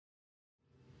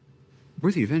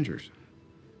We're the Avengers.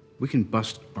 We can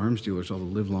bust arms dealers all the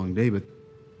live long day, but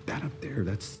that up there,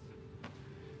 that's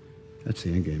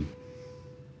the end game.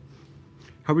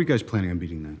 How are you guys planning on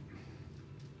beating that?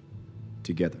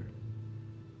 Together.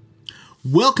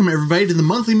 Welcome, everybody, to the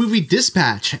Monthly Movie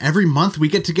Dispatch. Every month we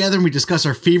get together and we discuss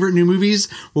our favorite new movies,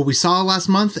 what we saw last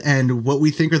month, and what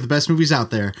we think are the best movies out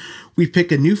there. We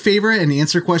pick a new favorite and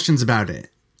answer questions about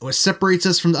it. What separates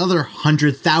us from the other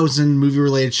 100,000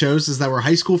 movie-related shows is that we're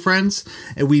high school friends,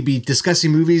 and we be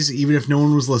discussing movies even if no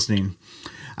one was listening.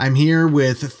 I'm here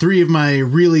with three of my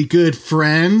really good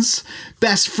friends,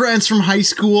 best friends from high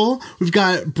school. We've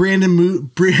got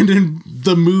Brandon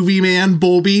the Movie Man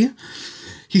Bolby.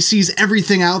 He sees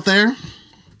everything out there.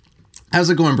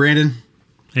 How's it going, Brandon?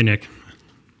 Hey, Nick.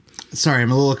 Sorry,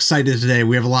 I'm a little excited today.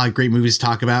 We have a lot of great movies to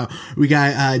talk about. We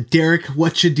got Derek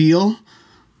Whatcha Deal.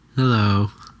 Hello.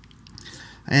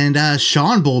 And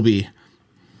Sean Bolby.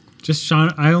 Just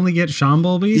Sean? I only get Sean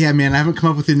Bolby? Yeah, man, I haven't come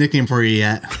up with a nickname for you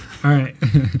yet. All right.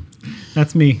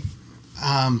 That's me.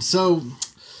 So,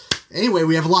 anyway,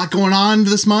 we have a lot going on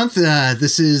this month.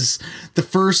 This is the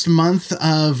first month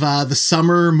of the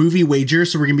summer movie wager,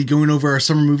 so we're going to be going over our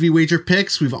summer movie wager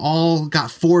picks. We've all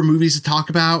got 4 movies to talk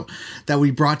about that we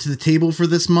brought to the table for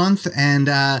this month, and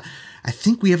I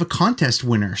think we have a contest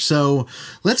winner. So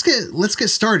let's get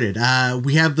started.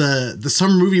 We have the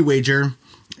summer movie wager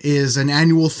is an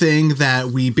annual thing that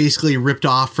we basically ripped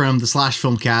off from the Slash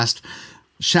Filmcast.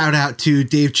 Shout out to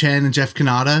Dave Chen and Jeff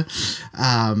Kanata.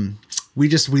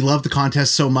 We love the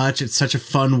contest so much. It's such a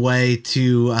fun way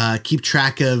to keep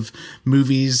track of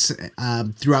movies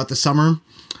throughout the summer.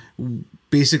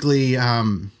 Basically,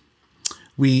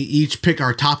 we each pick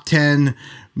our top 10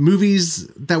 movies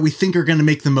that we think are going to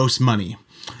make the most money.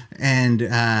 And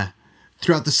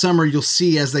throughout the summer, you'll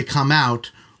see as they come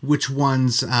out which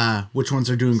ones are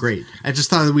doing great. I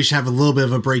just thought that we should have a little bit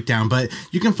of a breakdown, but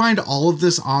you can find all of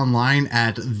this online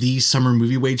at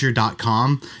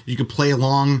thesummermoviewager.com. You can play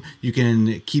along. You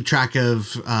can keep track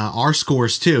of our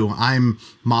scores too. I'm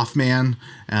Mothman.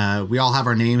 We all have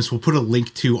our names. We'll put a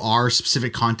link to our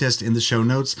specific contest in the show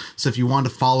notes. So if you want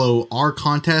to follow our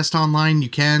contest online, you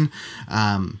can,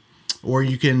 or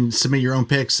you can submit your own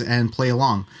picks and play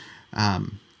along.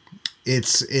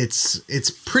 It's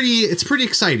pretty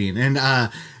exciting, and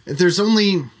there's a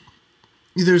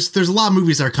lot of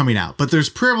movies that are coming out, but there's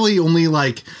probably only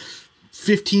like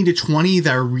 15 to 20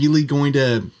 that are really going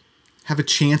to have a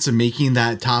chance of making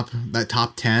that top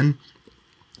 10.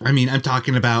 I mean, I'm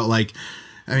talking about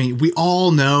we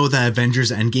all know that Avengers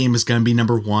Endgame is going to be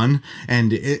number 1,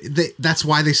 and that's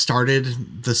why they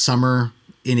started the summer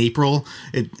in April.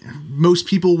 Most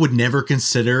people would never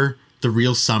consider the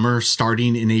real summer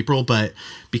starting in April, but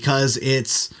because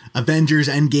it's Avengers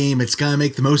Endgame, it's gonna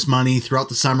make the most money throughout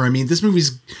the summer. I mean, this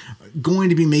movie's going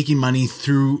to be making money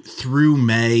through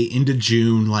May into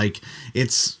June. Like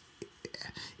it's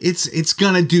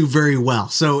gonna do very well.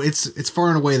 So it's far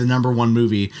and away the number 1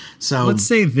 movie. So let's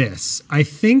say this. I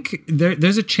think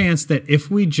there's a chance that if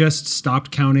we just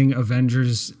stopped counting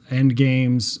Avengers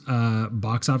Endgame's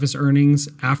box office earnings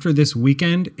after this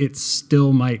weekend, it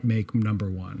still might make number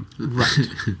 1. Right.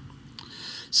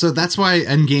 So that's why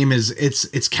Endgame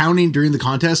it's counting during the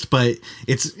contest, but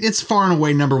it's far and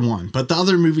away number 1. But the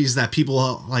other movies that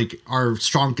people are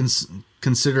strong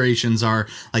considerations are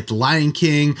like The Lion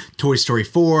King, Toy Story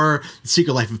 4, The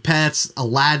Secret Life of Pets,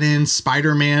 Aladdin,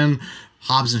 Spider-Man,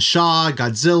 Hobbs and Shaw,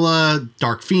 Godzilla,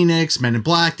 Dark Phoenix, Men in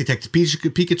Black, Detective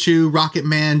Pikachu, Rocket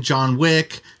Man, John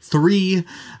Wick 3,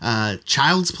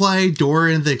 Child's Play,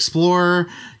 Dora and the Explorer,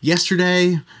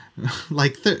 Yesterday.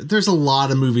 There's a lot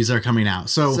of movies that are coming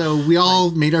out. So we all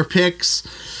made our picks.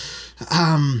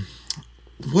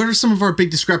 What are some of our big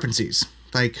discrepancies?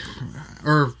 I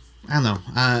don't know.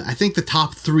 I think the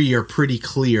top 3 are pretty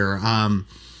clear.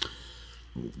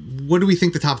 What do we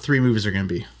think the top 3 movies are going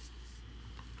to be?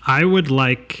 I would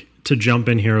like to jump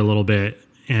in here a little bit,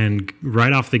 and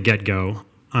right off the get-go,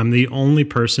 I'm the only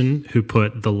person who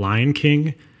put The Lion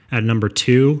King at number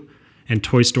 2 and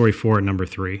Toy Story 4 at number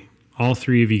 3. All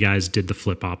 3 of you guys did the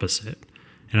flip opposite.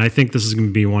 And I think this is going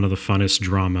to be one of the funnest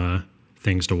drama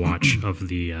things to watch of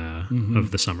the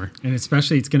summer. And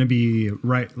especially it's going to be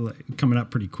coming up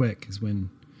pretty quick is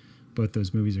when both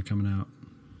those movies are coming out.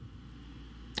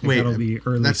 That'll be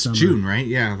early that's summer. June, right?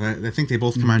 Yeah, I think they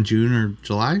both come out in June or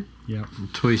July. Yeah.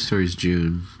 Toy Story's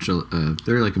June.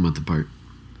 They're like a month apart.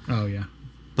 Oh yeah.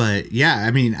 But yeah, I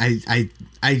mean, I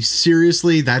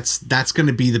seriously, that's going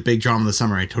to be the big drama of the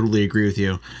summer. I totally agree with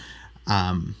you.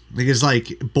 Because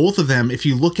both of them, if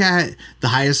you look at the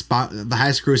highest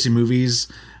grossing movies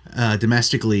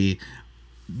domestically,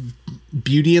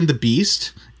 Beauty and the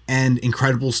Beast and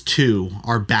Incredibles 2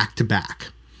 are back to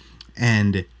back.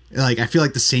 And like, I feel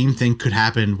like the same thing could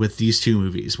happen with these two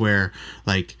movies where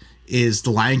like, is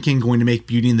The Lion King going to make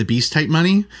Beauty and the Beast type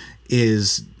money?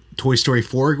 Is Toy Story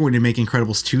 4 going to make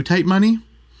Incredibles 2 type money?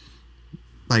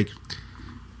 Like,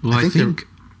 well, I think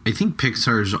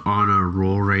Pixar's on a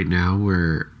roll right now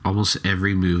where almost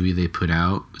every movie they put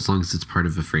out, as long as it's part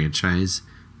of a franchise,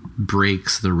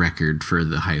 breaks the record for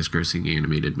the highest grossing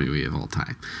animated movie of all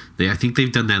time. I think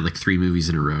they've done that like 3 movies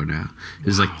in a row now. It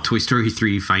was like Toy Story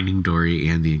 3, Finding Dory,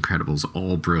 and The Incredibles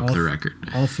all broke the record.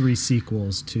 All 3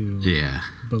 sequels to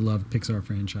beloved Pixar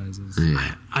franchises.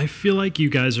 Yeah. I feel like you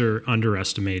guys are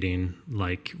underestimating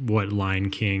like what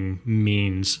Lion King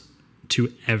means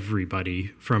to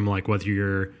everybody, from like whether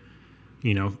you're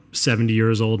 70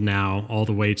 years old now all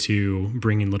the way to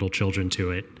bringing little children to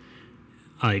it.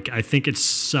 Like, I think it's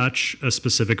such a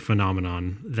specific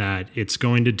phenomenon that it's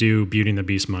going to do Beauty and the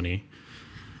Beast money.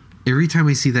 Every time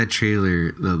I see that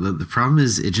trailer, the problem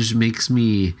is it just makes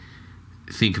me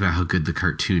think about how good the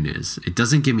cartoon is. It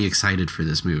doesn't get me excited for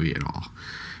this movie at all.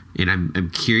 And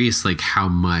I'm curious like how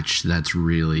much that's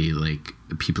really like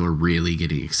people are really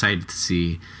getting excited to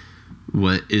see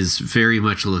what is very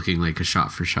much looking like a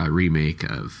shot-for-shot remake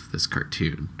of this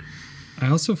cartoon. I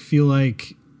also feel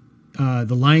like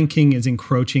The Lion King is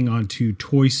encroaching onto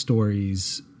Toy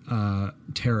Story's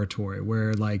territory,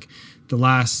 where like the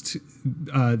last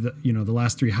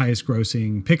 3 highest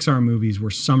grossing Pixar movies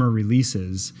were summer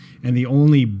releases, and the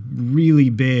only really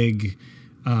big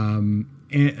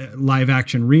live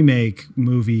action remake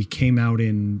movie came out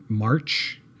in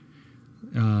March.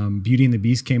 Beauty and the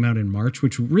Beast came out in March,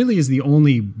 which really is the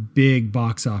only big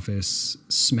box office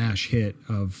smash hit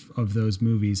of those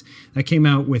movies. That came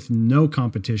out with no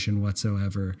competition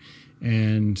whatsoever.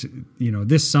 And,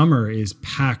 this summer is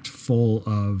packed full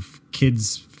of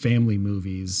kids' family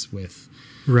movies with...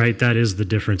 Right, that is the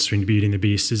difference between Beauty and the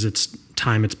Beast, is it's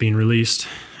time it's being released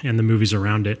and the movies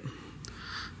around it.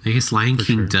 I guess Lion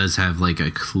King does have like a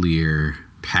clear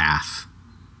path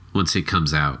once it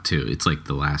comes out too. It's like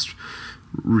the last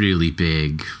really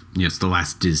big, it's the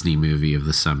last Disney movie of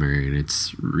the summer, and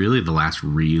it's really the last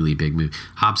really big movie.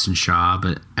 Hobbs and Shaw,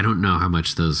 but I don't know how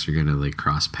much those are gonna like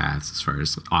cross paths as far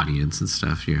as audience and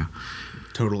stuff. Yeah,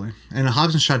 totally. And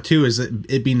Hobbs and Shaw 2, is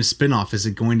it being a spinoff? Is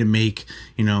it going to make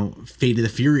Fate of the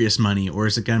Furious money, or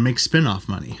is it going to make spinoff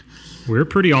money? We're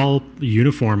pretty all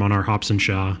uniform on our Hobbs and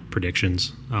Shaw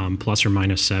predictions, plus or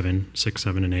minus 6,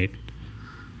 7, and 8.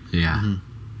 Yeah. Mm-hmm.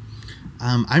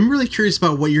 I'm really curious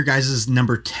about what your guys'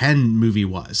 number 10 movie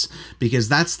was, because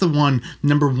that's the one.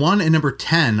 Number 1 and number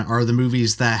 10 are the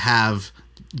movies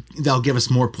they'll give us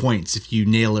more points if you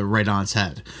nail it right on its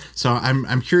head. So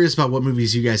I'm curious about what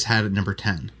movies you guys had at number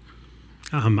 10.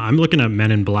 I'm looking at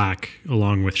Men in Black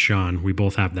along with Sean. We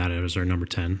both have that as our number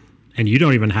 10, and you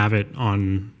don't even have it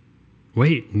on.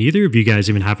 Wait, neither of you guys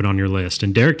even have it on your list,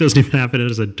 and Derek doesn't even have it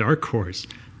as a dark horse.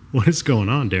 What is going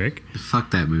on, Derek? Fuck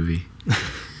that movie.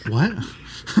 What?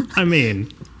 I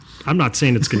mean, I'm not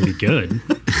saying it's going to be good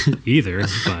either,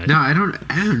 but no, I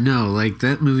don't know. Like,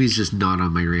 that movie's just not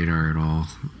on my radar at all.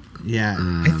 Yeah,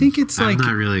 I think it's like I'm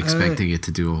not really expecting it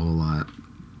to do a whole lot.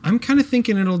 I'm kind of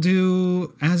thinking it'll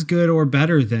do as good or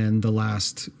better than the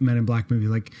last Men in Black movie.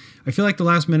 Like, I feel like the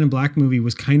last Men in Black movie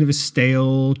was kind of a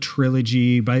stale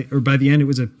trilogy. By the end, it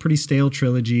was a pretty stale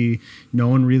trilogy. No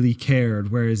one really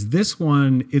cared. Whereas this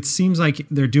one, it seems like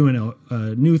they're doing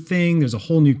a new thing. There's a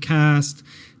whole new cast.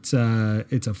 It's a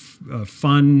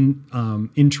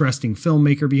fun, interesting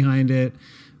filmmaker behind it.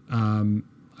 And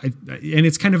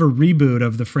it's kind of a reboot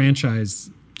of the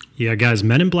franchise. Yeah, guys,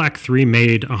 Men in Black 3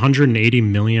 made $180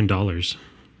 million.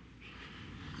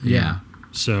 Yeah.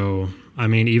 So, I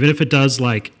mean, even if it does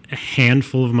like a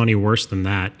handful of money worse than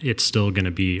that, it's still going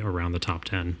to be around the top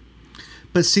 10.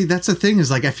 But see, that's the thing, is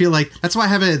like, I feel like that's why I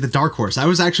have it at the dark horse. I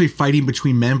was actually fighting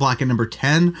between Men in Black at number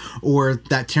 10 or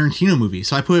that Tarantino movie.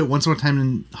 So I put it Once Upon a Time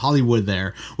in Hollywood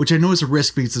there, which I know is a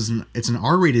risk because it's an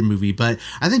R-rated movie, but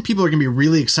I think people are going to be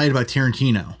really excited about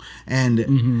Tarantino. And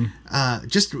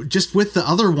just with the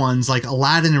other ones like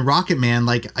Aladdin and Rocket Man,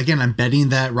 like, again, I'm betting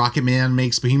that Rocket Man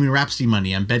makes Bohemian Rhapsody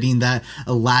money. I'm betting that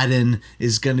Aladdin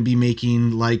is going to be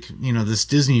making like, this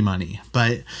Disney money.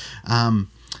 But,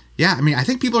 yeah, I mean, I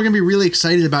think people are going to be really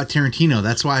excited about Tarantino.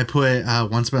 That's why I put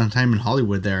Once Upon a Time in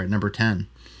Hollywood there at number 10.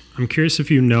 I'm curious if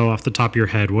you know off the top of your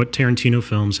head what Tarantino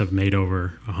films have made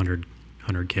over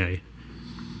 100K.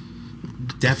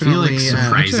 Definitely. I feel like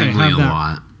surprisingly a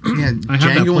lot. Yeah, I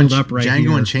have that pulled up right Django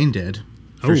here. Unchained did.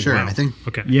 For sure. Wow. I think.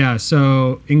 Okay. Yeah,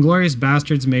 so Inglourious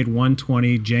Bastards made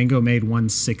 120, Django made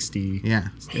 160. Yeah.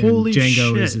 And Holy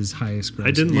Django shit. is his highest gross.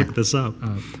 I didn't Yeah. look this up.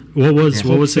 What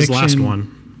was his last Fiction.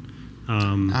 one?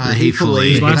 Hateful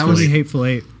Eight. His last That movie, was, Hateful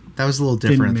Eight. that was a little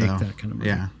Didn't different make though. that kind of movie.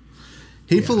 Yeah.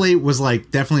 Hateful Eight was like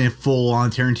definitely a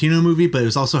full-on Tarantino movie, but it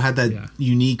was also had that Yeah.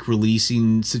 unique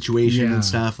releasing situation Yeah. and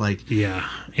stuff. Like, Yeah,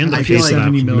 and the I feel pace like of that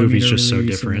 70 movie's just so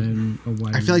release different. and then a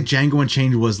wide I feel like Django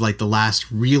Unchained was like the last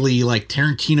really like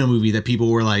Tarantino movie that people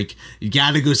were like, you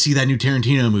gotta go see that new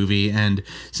Tarantino movie. And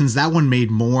since that one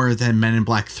made more than Men in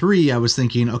Black 3, I was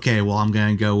thinking, okay, well, I'm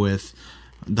gonna go with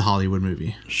the Hollywood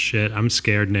movie. Shit, I'm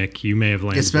scared, Nick. You may have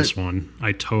landed Espe- this one.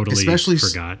 I totally especially s-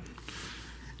 forgot.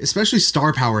 Especially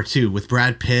star power too, with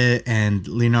Brad Pitt and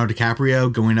Leonardo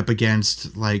DiCaprio going up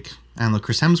against like, I don't know,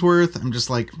 Chris Hemsworth. I'm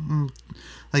just like,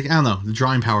 like, I don't know, the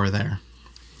drawing power there.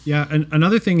 Yeah, and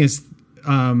another thing is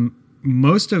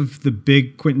most of the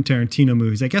big Quentin Tarantino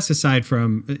movies, I guess aside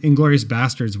from Inglourious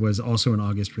Bastards was also an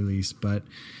August release, but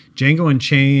Django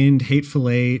Unchained, Hateful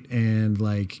Eight, and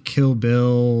like Kill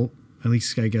Bill, at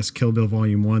least I guess Kill Bill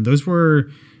Volume 1, those were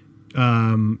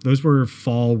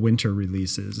fall winter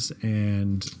releases,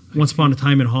 and Once Upon a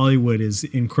Time in Hollywood is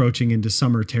encroaching into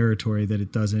summer territory that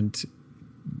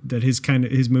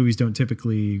his movies don't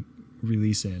typically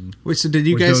release in. Wait, so did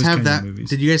you Or guys those have kind of that? movies.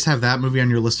 Did you guys have that movie on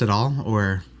your list at all,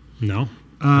 or? No,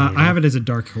 I have it as a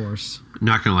dark horse.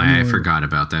 Not gonna lie, I forgot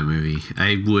about that movie.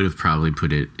 I would have probably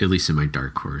put it at least in my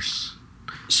dark horse.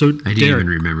 so I didn't Derek, even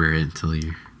remember it until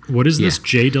you. what is this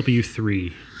Yeah.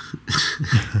 JW3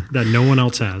 that no one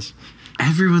else has?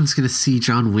 Everyone's gonna see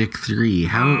John Wick 3.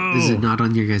 How is Oh. it not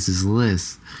on your guys'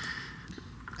 list?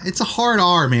 It's a hard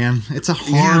R, man. It's a but,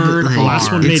 hard like, The last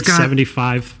R. one It's made got-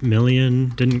 75 million,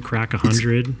 didn't crack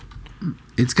 100.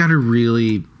 It's got a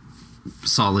really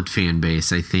solid fan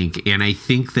base, I think, and I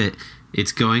think that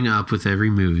it's going up with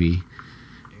every movie.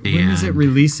 When is it And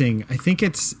releasing? I think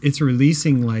it's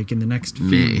releasing like in the next few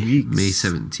weeks. May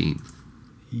 17th.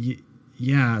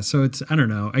 Yeah, so it's, I don't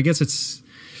know. I guess it's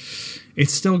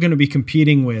still going to be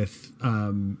competing with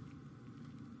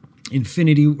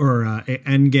Infinity or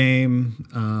Endgame,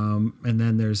 and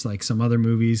then there's like some other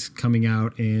movies coming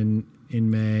out in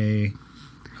May.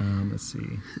 Let's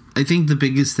see. I think the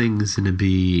biggest thing is going to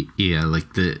be, I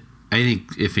think,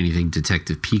 if anything,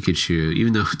 Detective Pikachu,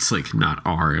 even though it's like not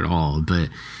R at all, but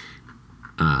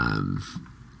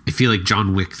I feel like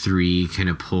John Wick 3 kind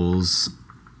of pulls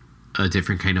a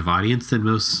different kind of audience than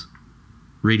most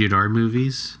rated R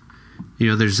movies. You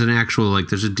know, there's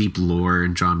there's a deep lore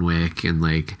in John Wick, and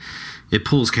like it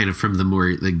pulls kind of from the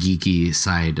more the geeky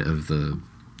side of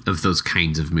those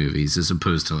kinds of movies, as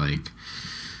opposed to like,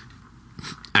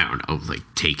 I don't know, like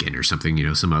Taken or something, you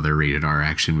know, some other rated R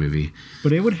action movie.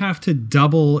 But it would have to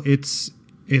double its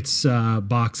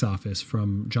box office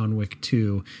from John Wick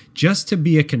 2 just to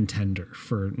be a contender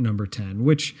for number 10,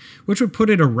 which would put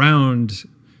it around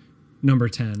number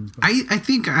 10. I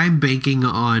think I'm banking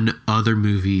on other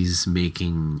movies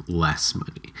making less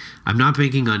money. I'm not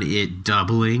banking on it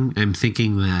doubling. I'm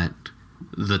thinking that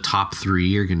the top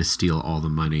three are going to steal all the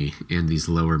money, and these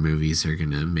lower movies are going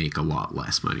to make a lot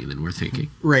less money than we're thinking.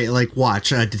 Right, like watch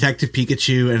Detective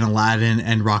Pikachu and Aladdin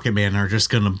and Rocketman are just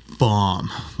gonna bomb.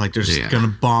 Like they're just gonna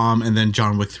bomb, and then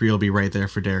John Wick 3 will be right there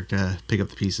for Derek to pick up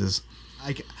the pieces.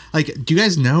 Like, do you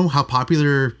guys know how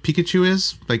popular Pikachu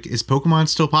is? Like, is Pokemon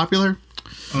still popular?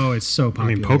 Oh, it's so I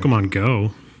popular. mean, Pokemon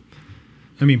Go.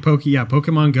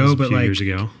 Pokemon Go, was a but few like years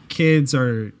ago. kids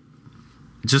are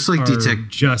Just like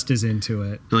just as into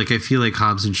it. like I feel like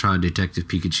Hobbs and Shaw and Detective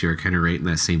Pikachu are kind of right in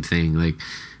that same thing.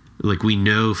 Like we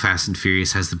know Fast and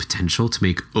Furious has the potential to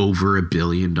make over $1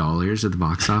 billion at the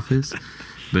box office.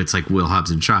 But it's like Will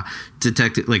Hobbs and Shaw.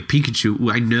 Detective, like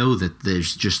Pikachu, I know that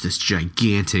there's just this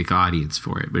gigantic audience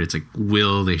for it, but it's like,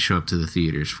 will they show up to the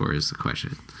theaters for is the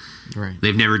question. Right.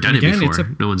 They've never done it before.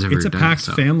 No one's ever it's a done packed it.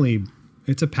 So. family.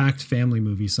 It's a packed family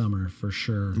movie summer for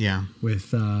sure. Yeah.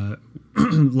 With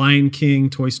Lion King,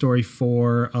 Toy Story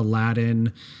 4,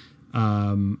 Aladdin,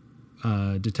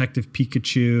 Detective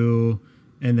Pikachu,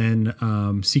 and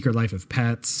then Secret Life of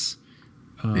Pets.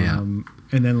 And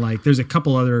then like there's a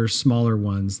couple other smaller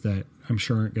ones that I'm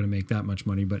sure aren't going to make that much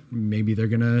money, but maybe they're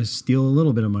going to steal a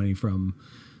little bit of money from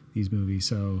these movies.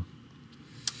 So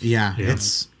Yeah,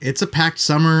 it's a packed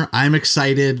summer. I'm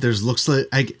excited. Looks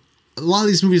like a lot of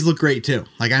these movies look great too.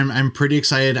 Like I'm pretty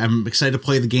excited. I'm excited to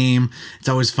play the game. It's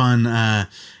always fun.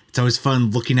 It's always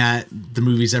fun looking at the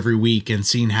movies every week and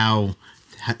seeing how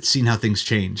things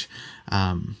change.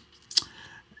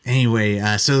 Anyway,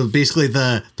 so basically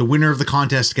the winner of the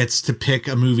contest gets to pick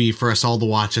a movie for us all to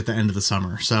watch at the end of the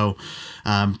summer. So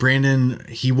Brandon,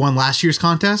 he won last year's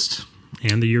contest.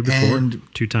 And the year before, And-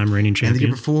 two-time reigning And the year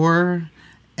champion. before,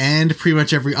 and pretty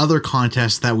much every other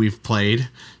contest that we've played.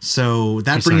 So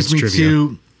that Besides brings me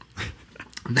trivia.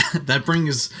 that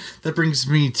brings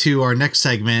me to our next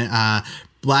segment.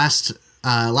 Last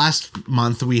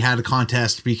month we had a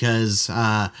contest because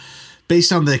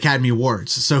based on the Academy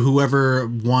Awards. So whoever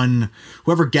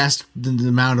guessed the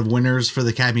amount of winners for the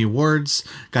Academy Awards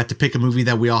got to pick a movie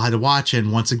that we all had to watch.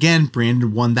 And once again,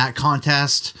 Brandon won that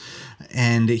contest,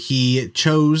 and he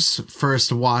chose for us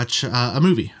to watch a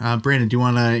movie. Brandon, do you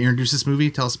want to introduce this movie?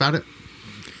 Tell us about it.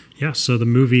 Yeah, so the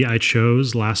movie I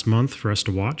chose last month for us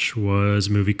to watch was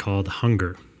a movie called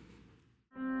Hunger.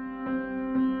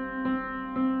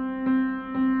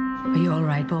 Are you all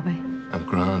right, Bobby? I'm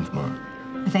grand, Ma.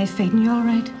 Are they feeding you all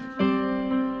right?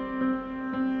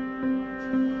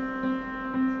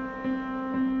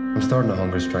 I'm starting a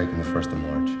hunger strike on the 1st of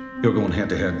March. You're going head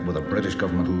to head with a British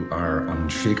government who are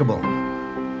unshakable.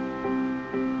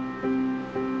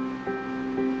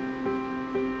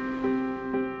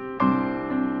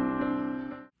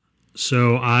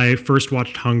 So I first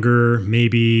watched Hunger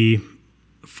maybe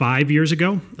 5 years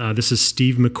ago. This is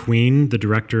Steve McQueen, the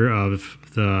director of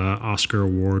the Oscar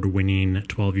award-winning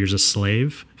 12 Years a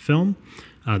Slave film.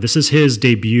 This is his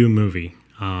debut movie,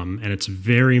 and it's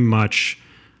very much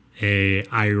a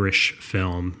Irish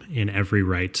film in every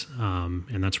right,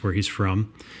 and that's where he's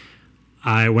from.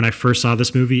 When I first saw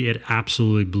this movie, it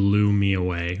absolutely blew me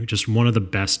away. Just one of the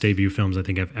best debut films I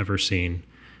think I've ever seen.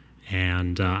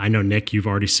 And I know, Nick, you've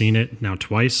already seen it now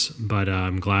twice, but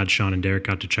I'm glad Sean and Derek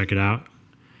got to check it out.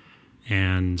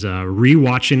 And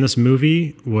rewatching this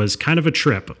movie was kind of a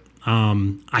trip.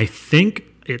 I think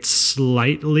it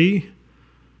slightly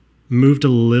moved a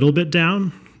little bit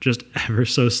down, just ever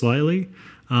so slightly.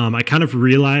 I kind of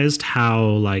realized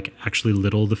how actually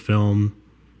little the film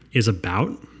is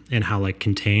about and how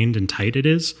contained and tight it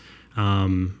is.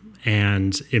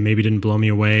 And it maybe didn't blow me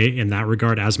away in that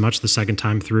regard as much the second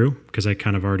time through, because I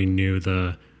kind of already knew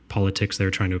the politics they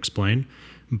were trying to explain.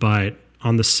 But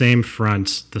on the same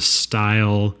front, the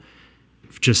style,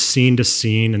 just scene to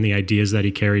scene, and the ideas that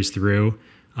he carries through,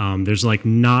 there's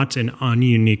not an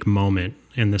ununique moment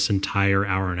in this entire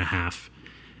hour and a half.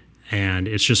 And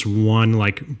it's just one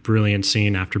brilliant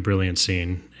scene after brilliant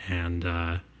scene. And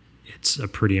it's a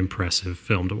pretty impressive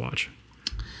film to watch.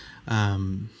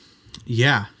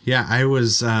 Yeah. I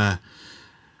was.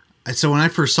 So when I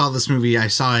first saw this movie, I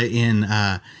saw it in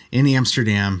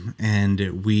Amsterdam,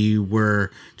 and we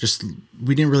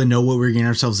didn't really know what we were getting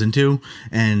ourselves into.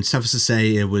 And suffice to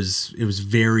say, it was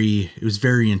very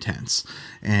intense.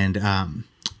 And I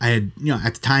had,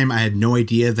 at the time, I had no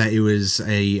idea that it was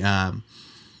a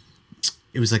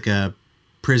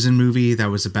prison movie that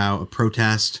was about a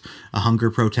protest, a hunger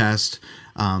protest.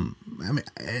 And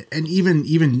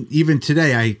even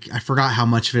today, I forgot how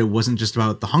much of it wasn't just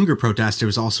about the hunger protest. It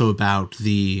was also about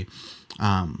the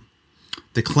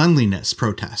cleanliness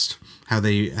protest, how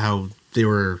they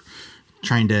were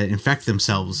trying to infect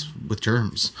themselves with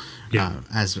germs,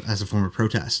 as a form of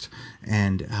protest.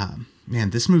 And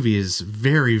man, this movie is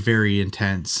very, very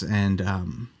intense and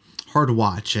hard to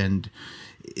watch. And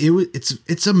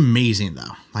it's amazing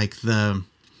though, the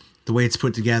way it's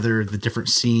put together, the different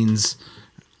scenes.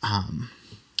 I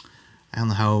don't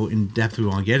know how in depth we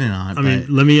want to get in on it. I mean,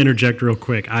 let me interject real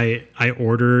quick. I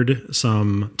ordered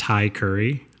some Thai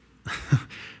curry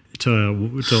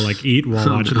to eat while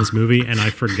watching this movie, and I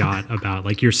forgot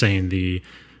about you're saying the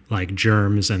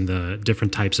germs and the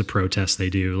different types of protests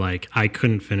they do. I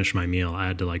couldn't finish my meal. I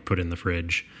had to put it in the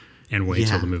fridge and wait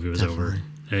till the movie was over.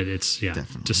 It's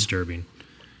disturbing.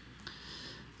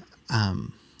 I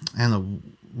don't know.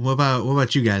 What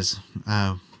about you guys?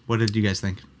 What did you guys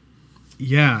think?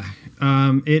 Yeah,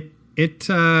 it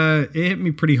hit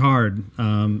me pretty hard.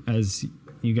 As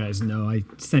you guys know, I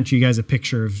sent you guys a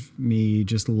picture of me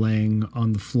just laying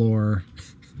on the floor.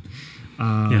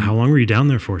 How long were you down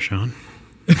there for, Sean?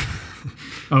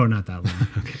 Oh, not that long.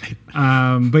 Okay.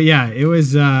 But yeah, it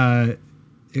was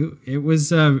it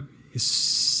was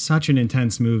such an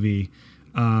intense movie,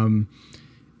 and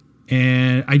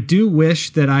I do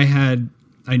wish that I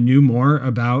knew more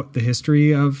about the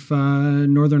history of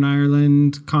Northern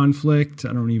Ireland conflict.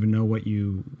 I don't even know what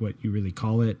you really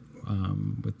call it,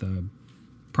 with the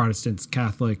Protestants,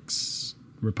 Catholics,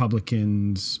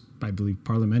 Republicans, I believe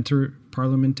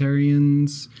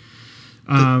parliamentarians.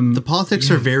 The politics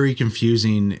are very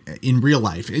confusing in real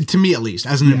life, to me at least.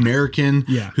 As an American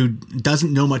who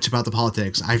doesn't know much about the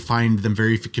politics, I find them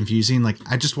very confusing.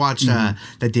 I just watched that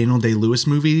Daniel Day-Lewis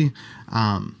movie.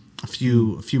 a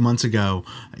few months ago,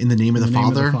 In the Name of the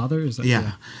Father. Is that,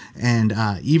 yeah. And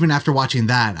even after watching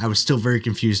that, I was still very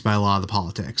confused by a lot of the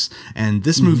politics. And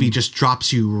this movie just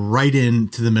drops you right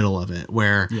into the middle of it,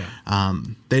 where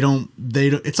they don't.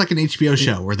 It's like an HBO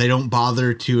show where they don't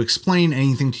bother to explain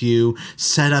anything to you,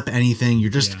 set up anything. You're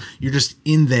just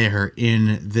in there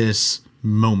in this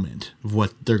moment of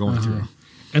what they're going through.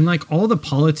 And like all the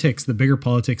politics, the bigger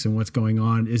politics and what's going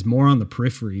on is more on the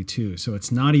periphery too. So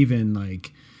it's not even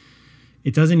like,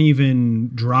 it doesn't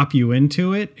even drop you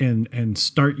into it and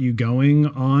start you going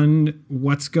on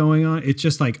what's going on. It's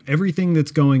just like everything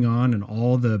that's going on and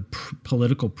all the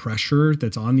political pressure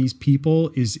that's on these people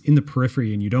is in the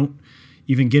periphery, and you don't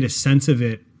even get a sense of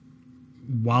it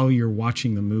while you're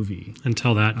watching the movie.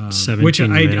 Until that 17 which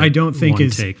I don't think one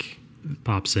is take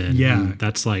pops in. Yeah. And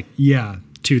that's like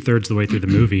 2/3 the way through the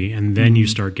movie, and then you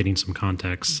start getting some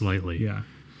context slightly. Yeah.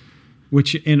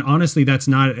 Which, and honestly, that's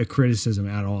not a criticism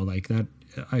at all. Like that,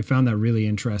 I found that really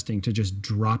interesting to just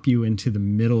drop you into the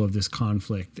middle of this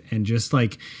conflict, and just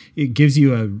like it gives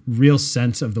you a real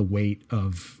sense of the weight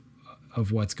of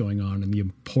what's going on and the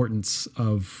importance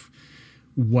of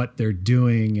what they're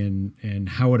doing and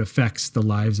how it affects the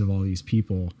lives of all these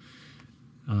people.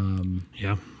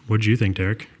 Yeah. What'd you think,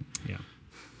 Derek? Yeah.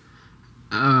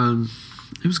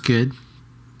 It was good.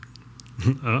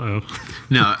 Uh-oh.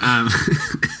 No,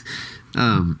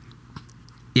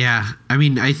 yeah, I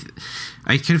mean, I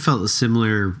kind of felt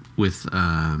similar with,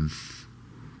 fuck,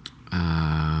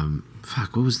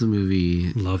 what was the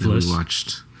movie Loveless? that we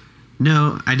watched?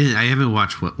 No, I didn't. I haven't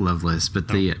watched Loveless, but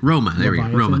the Roma. There we go.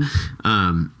 Roma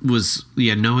was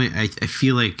I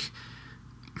feel like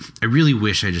I really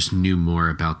wish I just knew more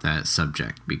about that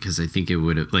subject, because I think it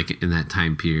would have, like, in that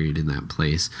time period, in that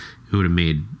place, it would have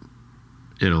made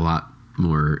it a lot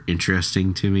more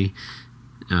interesting to me.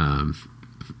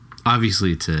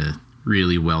 Obviously, it's a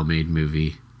really well-made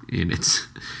movie, and it's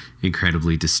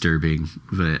incredibly disturbing.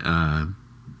 But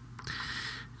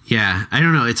yeah, I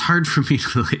don't know. It's hard for me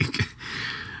to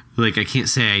like. I can't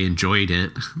say I enjoyed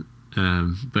it,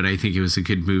 but I think it was a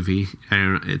good movie. I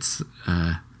don't know. It's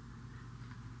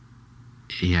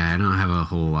yeah, I don't have a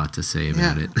whole lot to say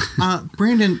about it.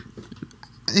 Brandon,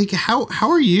 like, how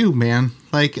are you, man?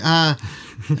 Like,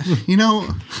 you know,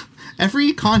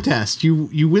 every contest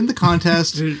you win the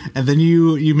contest, and then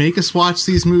you make us watch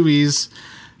these movies.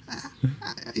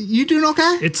 You doing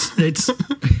okay?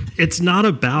 It's not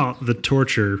about the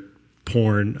torture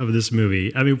porn of this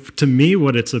movie. I mean, to me,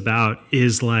 what it's about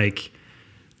is like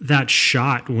that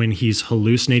shot when he's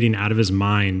hallucinating out of his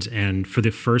mind, and for the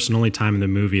first and only time in the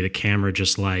movie, the camera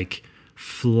just like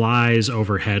flies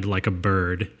overhead like a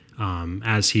bird,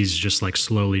 as he's just like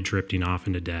slowly drifting off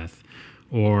into death.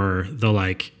 Or the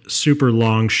like super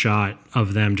long shot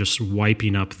of them just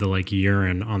wiping up the like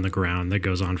urine on the ground that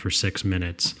goes on for 6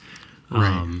 minutes.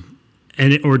 Right.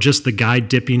 Or just the guy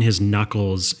dipping his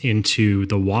knuckles into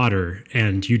the water,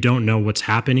 and you don't know what's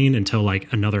happening until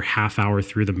like another half hour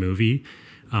through the movie,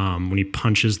 when he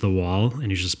punches the wall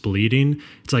and he's just bleeding.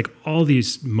 It's like all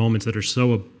these moments that are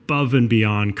so above and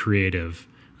beyond creative.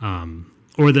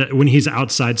 Or when he's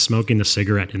outside smoking the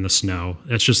cigarette in the snow.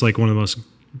 That's just like one of the most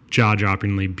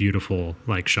jaw-droppingly beautiful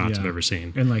like shots I've ever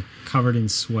seen. And like covered in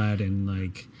sweat and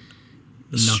like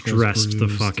stressed the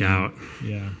fuck out.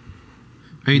 Yeah.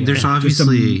 I mean, there's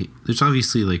obviously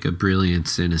like a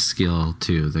brilliance and a skill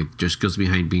too, that just goes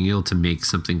behind being able to make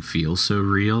something feel so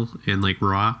real and like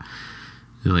raw,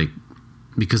 like,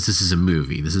 because this is a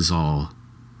movie. This is all,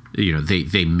 you know,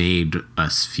 they made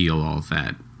us feel all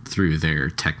that through their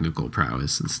technical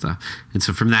prowess and stuff. And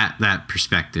so from that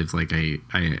perspective, like I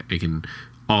can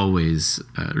always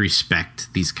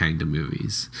respect these kind of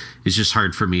movies. It's just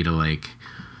hard for me to like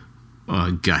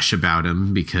gush about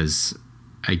them, because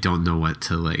I don't know what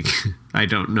to like. I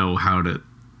don't know how to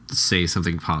say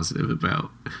something positive about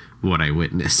what I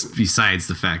witnessed, besides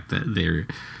the fact that they're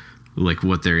like,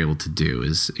 what they're able to do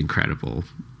is incredible.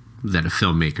 That a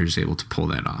filmmaker is able to pull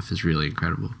that off is really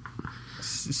incredible.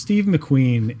 Steve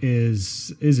McQueen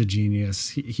is a genius.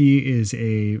 He is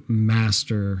a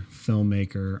master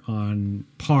filmmaker, on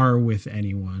par with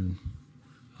anyone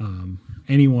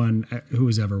who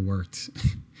has ever worked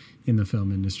in the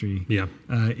film industry. Yeah,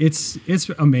 it's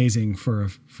amazing for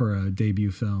a debut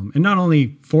film, and not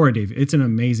only for a debut, it's an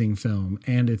amazing film,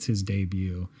 and it's his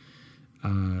debut.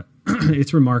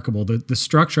 It's remarkable, the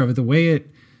structure of it, the way it,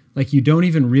 like, you don't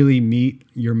even really meet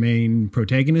your main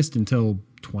protagonist until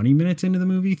 20 minutes into the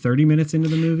movie, 30 minutes into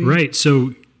the movie. Right.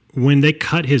 So when they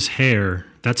cut his hair,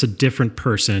 that's a different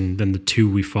person than the two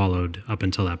we followed up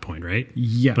until that point, right?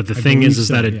 Yeah. But the thing is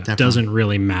that it definitely doesn't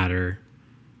really matter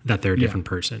that they're a different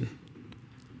person.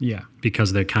 Yeah.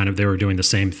 because they were doing the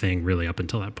same thing really up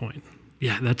until that point.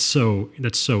 Yeah, that's so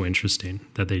interesting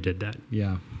that they did that.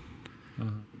 Yeah.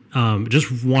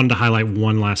 Just wanted to highlight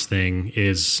one last thing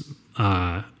is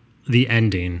the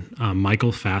ending.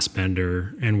 Michael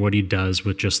Fassbender and what he does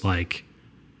with just like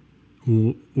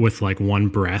with like one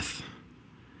breath,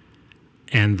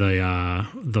 and the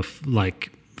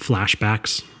like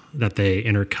flashbacks that they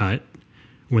intercut.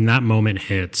 When that moment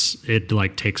hits, it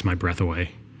like takes my breath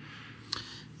away.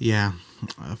 Yeah.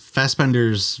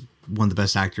 Fassbender's one of the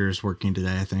best actors working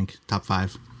today, I think. Top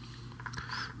 5.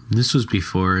 This was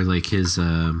before like his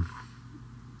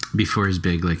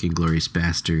big like Inglourious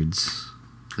Bastards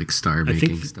like star I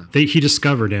making think stuff. he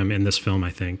discovered him in this film,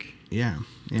 I think. Yeah.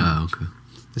 Oh, okay.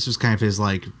 This was kind of his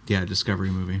like discovery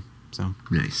movie. So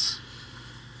Nice.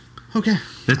 okay.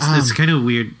 That's kind of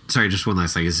weird. Sorry, just one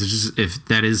last thing. It's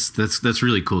just that's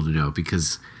really cool to know,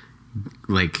 because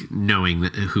like knowing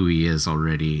who he is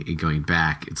already and going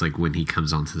back, it's like when he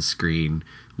comes onto the screen,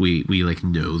 we like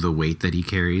know the weight that he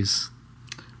carries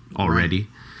already. Right.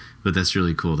 But that's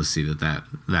really cool to see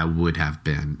that would have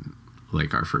been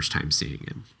like our first time seeing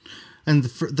him. And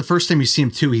the first time you see him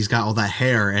too, he's got all that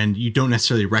hair, and you don't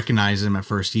necessarily recognize him at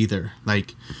first either.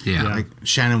 Like, like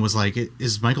Shannon was like,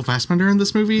 "Is Michael Fassbender in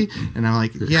this movie?" And I'm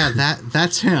like, "Yeah,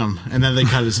 that's him." And then they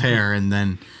cut his hair, and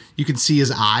then you can see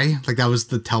his eye. Like that was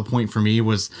the tell point for me.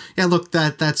 Was look,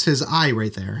 that's his eye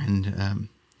right there. And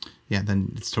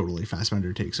then it's totally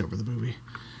Fassbender takes over the movie.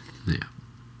 Yeah.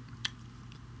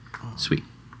 Sweet.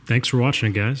 Thanks for watching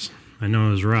it, guys. I know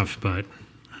it was rough, but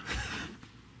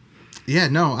yeah,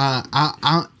 no,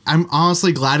 I'm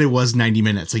honestly glad it was 90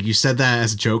 minutes. Like you said that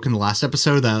as a joke in the last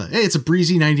episode, that hey, it's a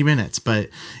breezy 90 minutes, but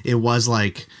it was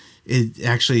like it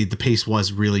actually the pace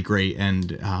was really great,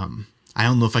 and I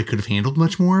don't know if I could have handled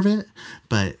much more of it,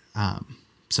 but yeah,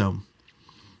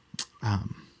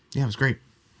 it was great.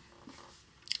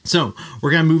 So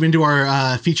we're gonna move into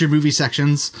our featured movie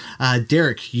sections.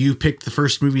 Derek, you picked the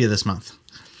first movie of this month.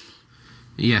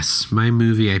 Yes, my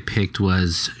movie I picked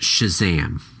was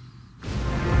Shazam.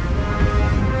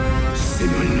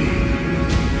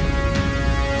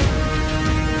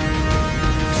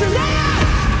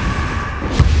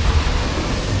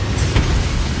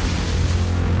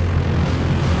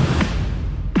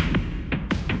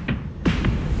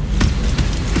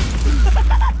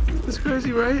 That's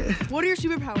crazy, right? What are your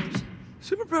superpowers?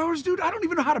 Superpowers, dude? I don't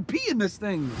even know how to pee in this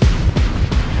thing.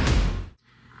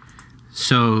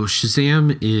 So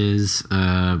Shazam is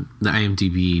the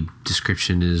IMDb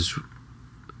description is,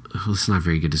 well, it's not a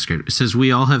very good description. It says,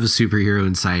 "We all have a superhero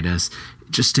inside us.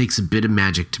 It just takes a bit of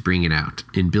magic to bring it out.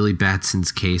 In Billy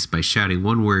Batson's case, by shouting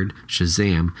one word,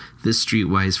 Shazam, this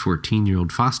streetwise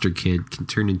 14-year-old foster kid can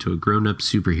turn into a grown-up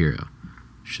superhero.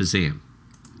 Shazam."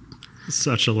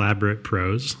 Such elaborate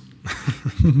prose.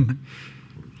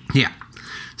 Yeah.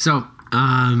 So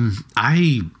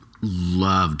I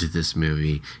loved this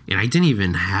movie, and I didn't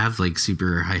even have like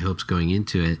super high hopes going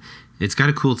into it. It's got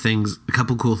a couple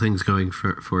cool things going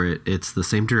for it. It's the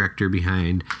same director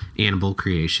behind Annabelle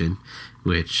Creation,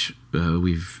 which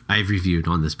I've reviewed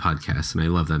on this podcast, and I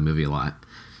love that movie a lot.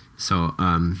 So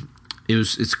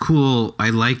it's cool. I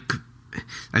like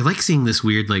seeing this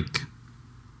weird like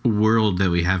world that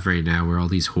we have right now, where all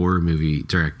these horror movie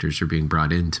directors are being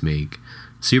brought in to make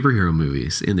superhero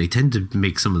movies, and they tend to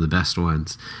make some of the best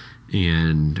ones.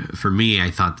 And for me,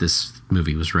 I thought this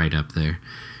movie was right up there.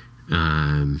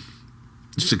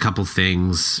 Just a couple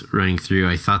things running through.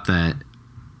 I thought that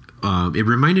it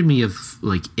reminded me of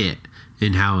like It,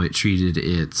 and how it treated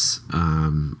its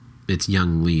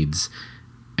young leads.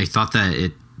 I thought that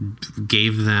it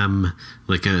gave them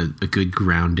like a good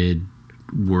grounded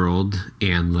world,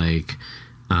 and like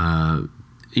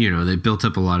they built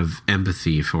up a lot of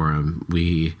empathy for them.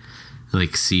 We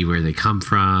like see where they come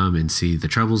from and see the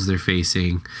troubles they're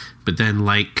facing, but then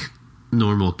like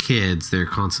normal kids, they're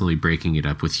constantly breaking it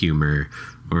up with humor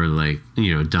or like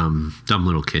dumb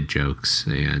little kid jokes.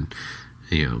 And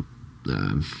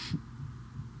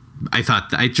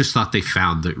I just thought they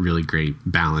found the really great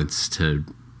balance to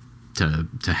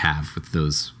have with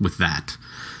that.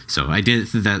 So I did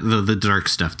that. The dark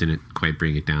stuff didn't quite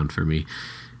bring it down for me.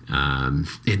 And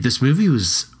this movie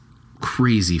was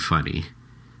crazy funny.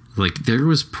 Like there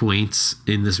was points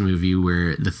in this movie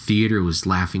where the theater was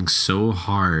laughing so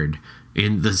hard,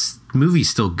 and this movie's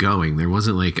still going. There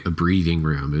wasn't like a breathing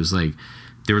room. It was like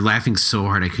they were laughing so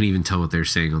hard I couldn't even tell what they were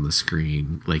saying on the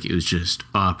screen. Like it was just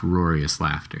uproarious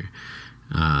laughter.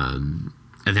 And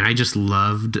then I just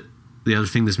loved the other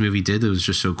thing this movie did that was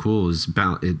just so cool is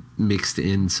it mixed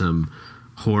in some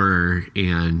horror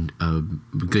and a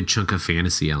good chunk of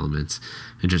fantasy elements.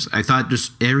 And I thought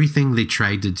just everything they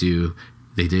tried to do,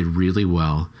 they did really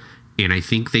well. And I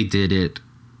think they did it.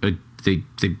 They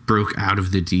broke out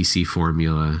of the DC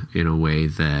formula in a way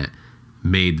that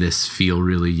made this feel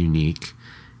really unique.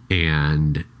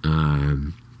 And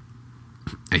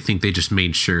I think they just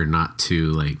made sure not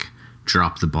to like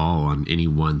drop the ball on any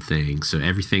one thing. So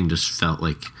everything just felt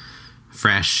like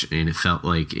fresh, and it felt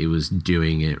like it was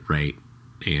doing it right.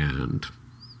 And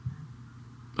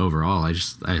overall,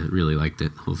 I really liked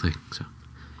it, the whole thing.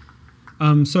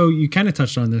 So you kind of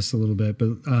touched on this a little bit,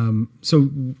 but so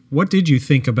what did you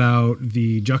think about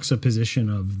the juxtaposition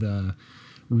of the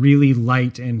really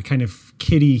light and kind of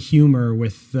kiddie humor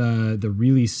with the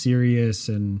really serious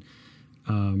and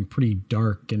pretty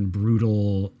dark and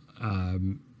brutal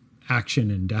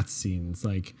action and death scenes?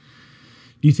 Like,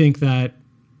 do you think that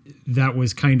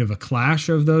was kind of a clash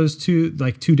of those two,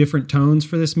 like two different tones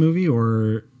for this movie,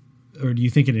 or do you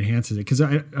think it enhances it? Because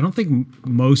I don't think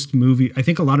I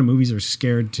think a lot of movies are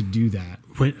scared to do that.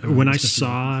 When I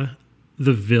saw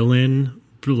the villain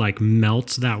like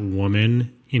melts that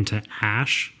woman into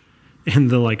ash, and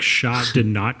the like shot did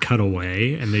not cut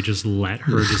away, and they just let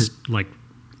her just like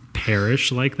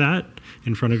perish like that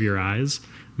in front of your eyes,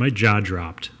 my jaw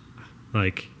dropped.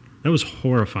 Like, that was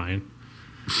horrifying.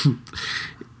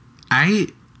 I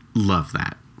love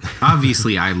that.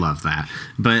 Obviously I love that,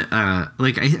 but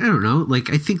like I don't know,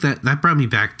 like I think that brought me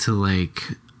back to like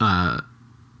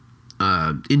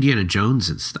Indiana Jones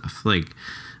and stuff. Like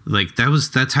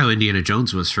that's how Indiana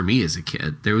Jones was for me as a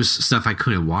kid. There was stuff I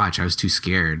couldn't watch. I was too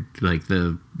scared, like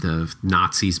the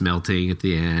Nazis melting at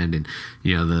the end, and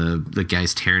you know the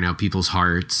guys tearing out people's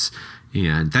hearts.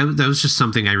 And that was just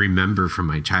something I remember from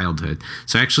my childhood.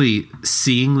 So actually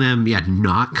seeing them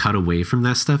not cut away from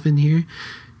that stuff in here,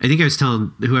 I think I was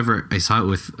telling whoever I saw it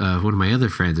with, one of my other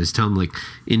friends, I was telling like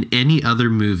in any other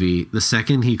movie, the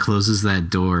second he closes that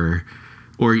door,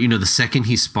 or, you know, the second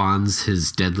he spawns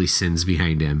his deadly sins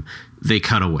behind him, they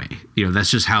cut away. You know, that's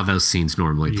just how those scenes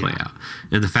normally play out.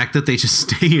 And the fact that they just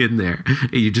stay in there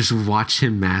and you just watch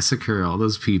him massacre all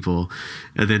those people,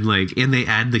 and then like, and they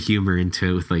add the humor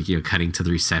into it with like, you know, cutting to the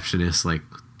receptionist, like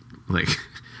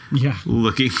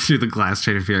looking through the glass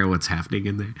trying to figure out what's happening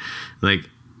in there. Like,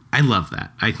 I love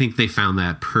that. I think they found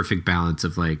that perfect balance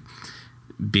of like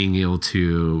being able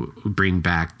to bring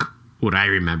back what I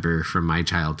remember from my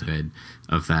childhood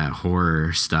of that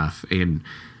horror stuff, and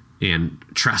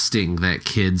trusting that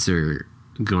kids are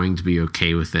going to be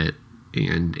okay with it,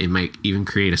 and it might even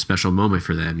create a special moment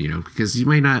for them, you know, because you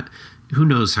might not, who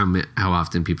knows how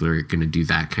often people are going to do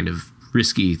that kind of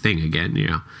risky thing again, you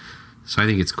know. So I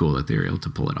think it's cool that they were able to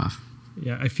pull it off.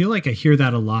 Yeah, I feel like I hear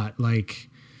that a lot, like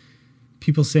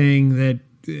people saying that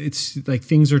it's like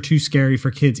things are too scary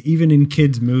for kids, even in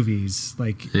kids' movies.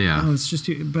 Like, oh, it's just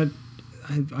too, but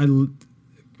I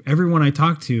everyone I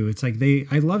talk to, it's like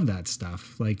I love that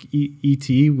stuff. Like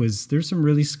E.T. there's some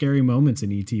really scary moments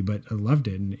in E.T., but I loved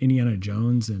it. And Indiana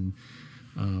Jones and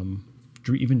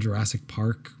even Jurassic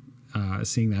Park,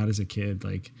 seeing that as a kid,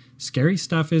 like scary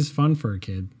stuff is fun for a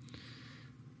kid.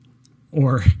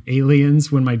 Or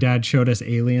Aliens, when my dad showed us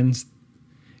Aliens.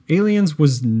 Aliens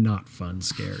was not fun,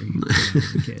 scary when I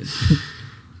was a kid.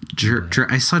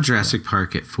 I saw Jurassic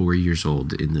Park at 4 years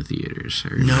old in the theaters.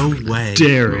 No way.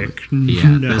 Derek.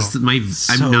 Yeah, no.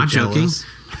 I'm not joking.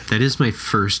 That is my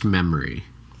first memory.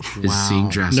 Is seeing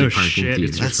Jurassic Park in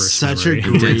theaters. That's such a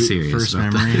great first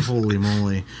memory. Holy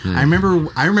moly! I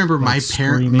remember my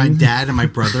dad and my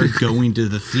brother going to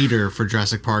the theater for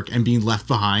Jurassic Park and being left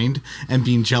behind and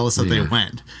being jealous that they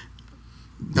went.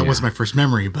 That was my first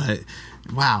memory, but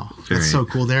wow, that's so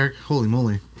cool, Derek. Holy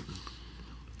moly!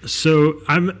 So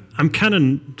I'm kind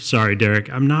of sorry,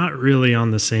 Derek. I'm not really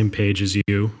on the same page as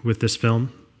you with this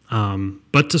film.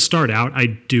 But to start out, I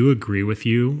do agree with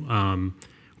you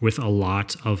with a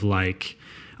lot of like,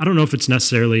 I don't know if it's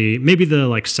necessarily maybe the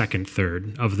like second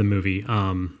third of the movie.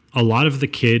 A lot of the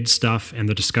kid stuff and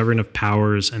the discovering of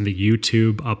powers and the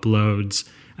YouTube uploads.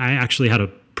 I actually had a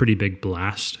pretty big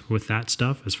blast with that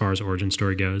stuff as far as origin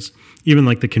story goes. Even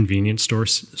like the convenience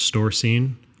store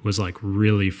scene was like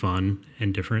really fun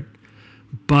and different.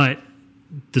 But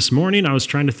this morning I was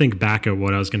trying to think back at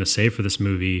what I was going to say for this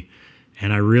movie,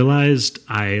 and I realized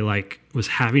I like was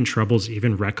having troubles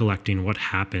even recollecting what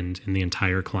happened in the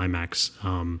entire climax.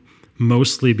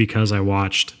 Mostly because I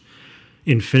watched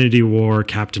Infinity War,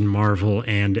 Captain Marvel,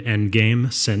 and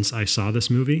Endgame since I saw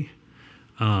this movie.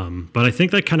 But I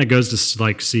think that kind of goes to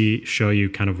like show you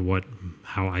kind of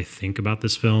how I think about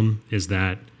this film, is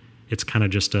that it's kind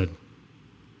of just a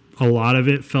lot of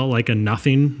it felt like a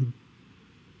nothingness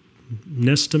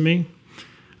to me.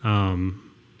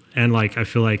 And like, I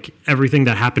feel like everything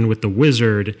that happened with the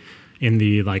wizard in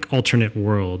the like alternate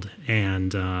world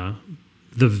and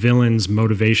the villain's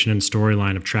motivation and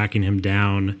storyline of tracking him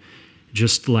down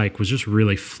just like was just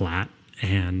really flat,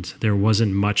 and there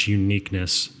wasn't much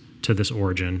uniqueness to this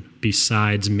origin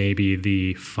besides maybe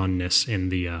the funness in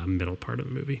the middle part of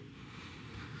the movie.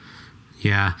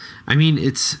 Yeah, I mean,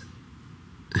 it's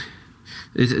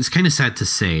kind of sad to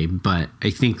say, but I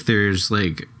think there's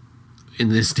like, in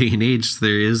this day and age,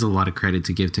 there is a lot of credit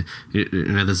to give to,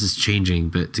 now this is changing,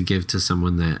 but to give to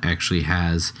someone that actually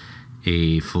has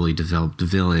a fully developed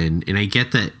villain. And I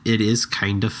get that it is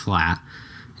kind of flat.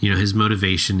 You know, his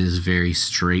motivation is very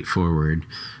straightforward,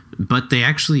 but they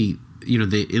actually, you know,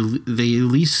 they at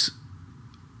least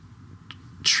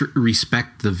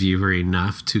respect the viewer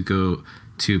enough to go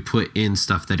to put in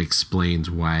stuff that explains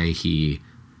why he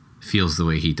feels the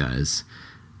way he does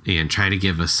and try to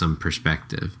give us some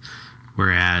perspective.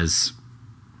 Whereas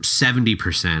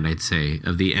 70%, I'd say,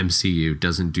 of the MCU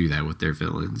doesn't do that with their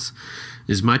villains.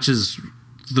 As much as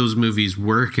those movies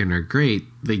work and are great,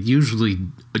 they usually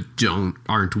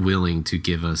aren't willing to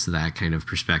give us that kind of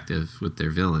perspective with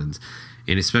their villains.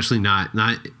 And especially not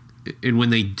and when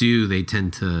they do, they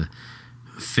tend to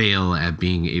fail at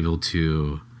being able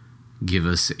to give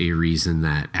us a reason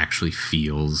that actually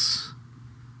feels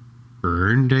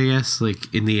earned, I guess,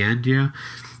 like in the end, yeah.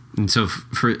 And so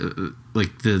for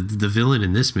like the villain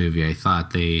in this movie, I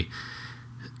thought they,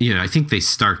 you know, I think they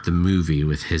start the movie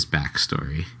with his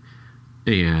backstory,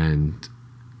 and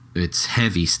it's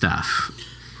heavy stuff.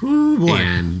 Ooh, boy.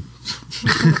 And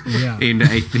Yeah. and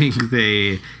I think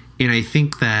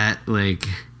that like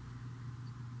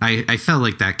I felt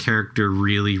like that character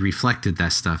really reflected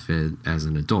that stuff as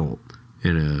an adult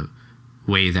in a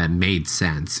way that made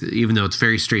sense, even though it's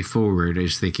very straightforward. I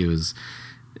just think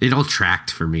it all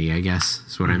tracked for me, I guess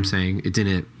is what I'm saying. It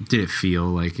didn't feel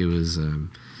like it was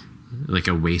like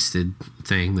a wasted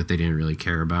thing that they didn't really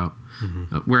care about.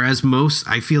 Whereas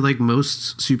I feel like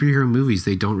most superhero movies,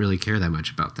 they don't really care that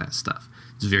much about that stuff.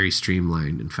 It's very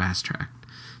streamlined and fast tracked.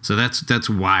 So that's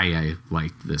why I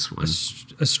liked this one.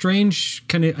 A strange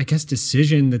kind of, I guess,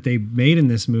 decision that they made in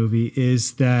this movie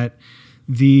is that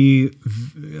the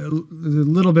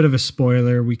little bit of a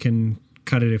spoiler, we can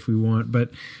cut it if we want,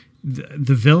 but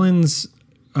the villain's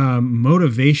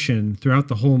motivation throughout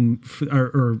the whole,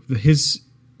 or his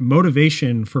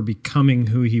motivation for becoming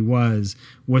who he was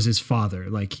his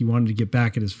father. Like, he wanted to get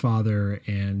back at his father,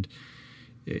 and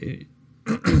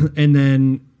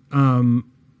then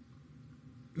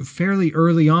fairly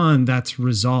early on, that's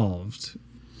resolved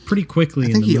pretty quickly.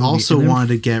 I think he also wanted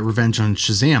to get revenge on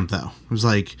Shazam, though. It was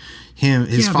like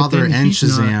his father and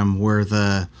Shazam were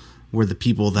the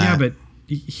people that. Yeah, but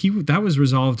that was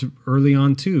resolved early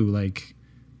on too. Like,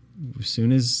 as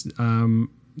soon as the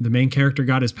main character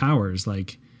got his powers,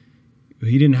 like,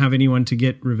 he didn't have anyone to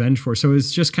get revenge for. So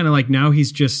it's just kind of like, now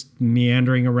he's just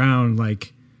meandering around,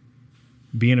 like,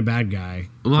 being a bad guy.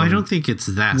 Well, I don't think it's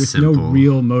that with simple. No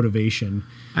real motivation.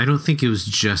 I don't think it was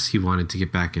just he wanted to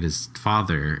get back at his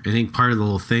father. I think part of the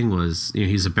whole thing was, you know,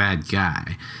 he's a bad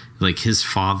guy. Like, his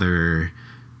father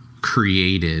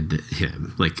created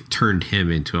him, like, turned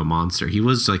him into a monster. He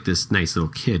was like this nice little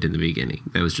kid in the beginning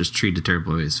that was just treated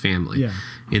terribly by his family. Yeah.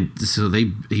 And so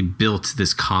he built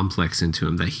this complex into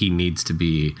him that he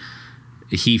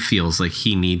feels like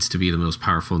he needs to be the most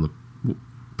powerful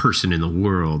person in the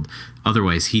world.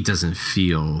 Otherwise, he doesn't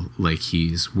feel like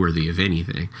he's worthy of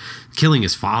anything. Killing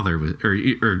his father or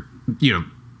you know,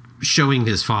 showing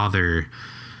his father,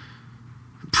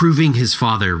 proving his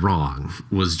father wrong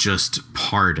was just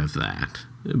part of that.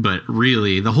 But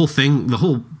really, the thing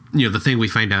we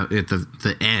find out at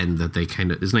the end that they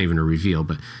kind of, it's not even a reveal,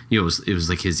 but, you know, it was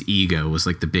like his ego was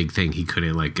like the big thing he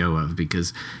couldn't let go of,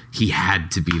 because he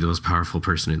had to be the most powerful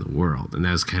person in the world. And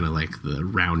that was kind of like the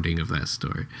rounding of that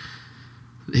story.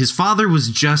 His father was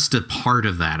just a part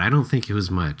of that. I don't think it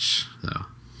was much, though.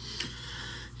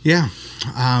 Yeah.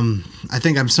 I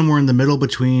think I'm somewhere in the middle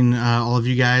between all of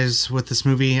you guys with this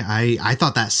movie. I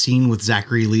thought that scene with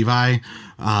Zachary Levi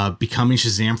becoming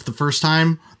Shazam for the first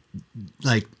time,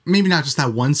 like, maybe not just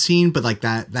that one scene, but like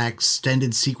that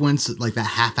extended sequence, like that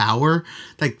half hour,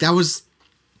 like, that was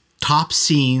top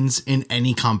scenes in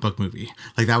any comic book movie.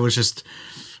 Like, that was just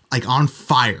like on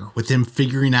fire with him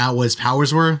figuring out what his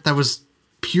powers were. That was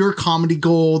pure comedy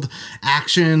gold,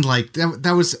 action. Like,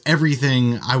 that was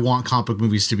everything I want comic book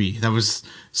movies to be. That was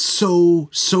so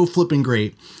flipping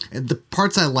great. And the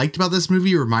parts I liked about this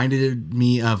movie reminded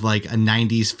me of like a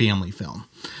 90s family film.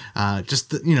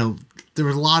 You know, there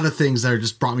were a lot of things that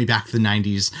just brought me back to the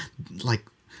 90s, like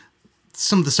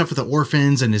some of the stuff with the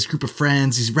orphans and his group of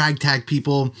friends, these ragtag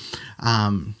people.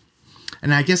 And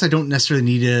I guess I don't necessarily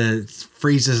need to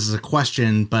phrase this as a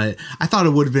question, but I thought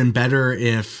it would have been better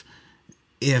if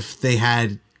they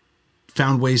had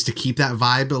found ways to keep that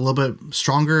vibe a little bit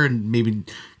stronger and maybe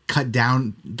cut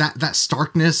down that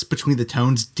starkness between the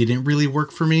tones didn't really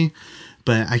work for me.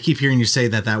 But I keep hearing you say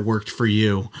that worked for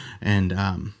you. And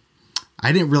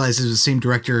I didn't realize it was the same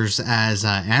directors as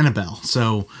Annabelle.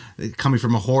 So coming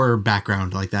from a horror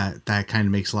background like that kind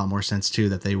of makes a lot more sense too,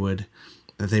 that they would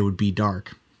be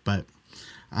dark. But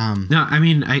no, I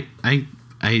mean, that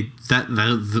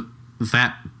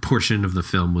portion of the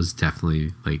film was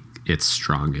definitely like its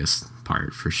strongest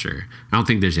part for sure. I don't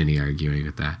think there's any arguing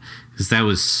with that, because that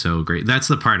was so great. That's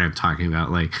the part I'm talking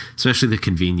about, like especially the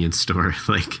convenience store.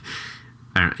 Like,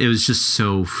 it was just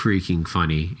so freaking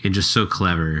funny and just so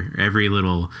clever. Every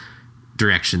little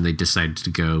direction they decided to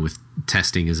go with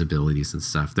testing his abilities and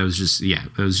stuff. That was just,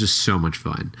 it was just so much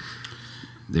fun.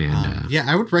 And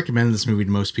I would recommend this movie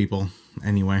to most people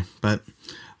anyway. But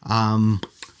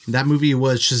that movie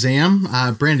was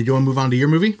Shazam. Brandon, do you want to move on to your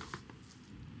movie?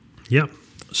 Yep.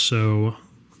 So,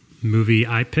 movie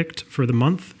I picked for the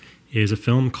month is a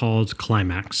film called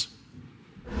Climax.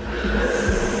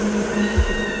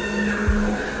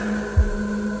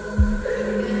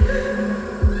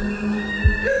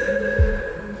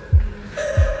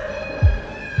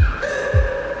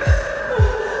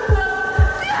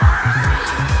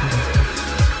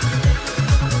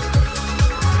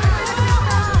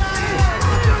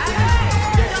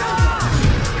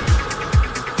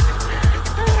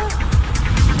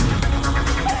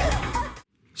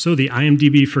 So the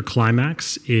IMDb for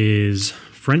Climax is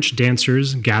French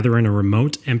dancers gather in a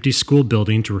remote, empty school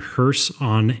building to rehearse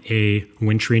on a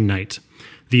wintry night.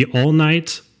 The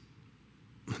all-night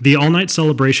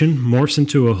celebration morphs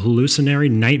into a hallucinatory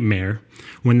nightmare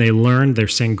when they learn their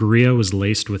sangria was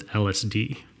laced with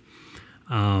LSD.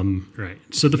 Right.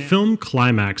 So the film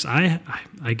Climax, I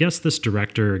guess this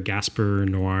director Gaspar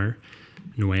Noé,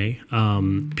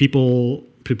 people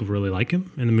really like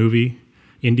him in the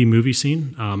indie movie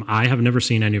scene. I have never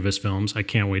seen any of his films. I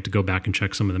can't wait to go back and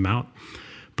check some of them out.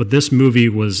 But this movie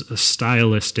was a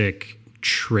stylistic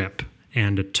trip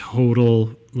and a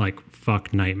total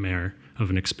fuck nightmare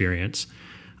of an experience.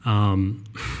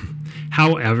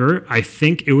 However, I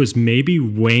think it was maybe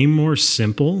way more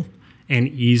simple and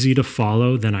easy to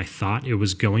follow than I thought it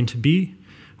was going to be,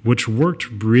 which worked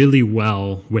really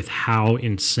well with how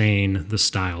insane the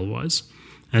style was.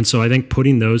 And so I think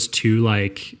putting those two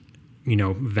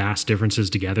vast differences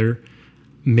together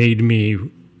made me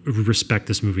respect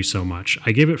this movie so much.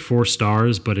 I gave it 4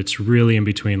 stars, but it's really in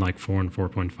between 4 and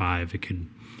 4.5. It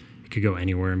could go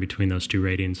anywhere in between those two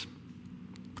ratings.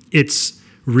 It's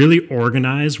really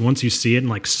organized once you see it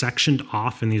and sectioned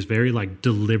off in these very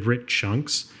deliberate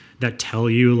chunks that tell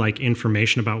you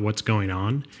information about what's going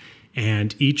on.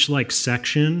 And each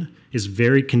section is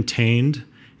very contained,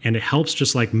 and it helps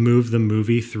just move the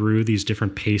movie through these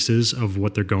different paces of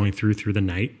what they're going through the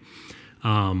night.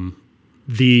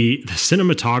 The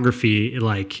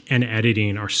cinematography and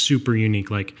editing are super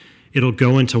unique. It'll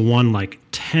go into one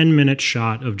 10-minute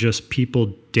shot of just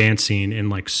people dancing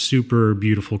in super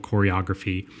beautiful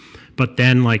choreography, but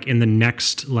then in the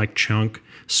next chunk,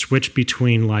 switch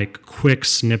between quick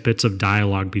snippets of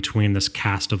dialogue between this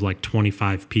cast of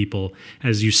 25 people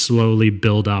as you slowly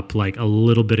build up a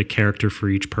little bit of character for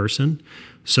each person.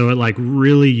 So it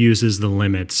really uses the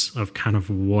limits of kind of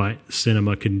what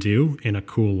cinema can do in a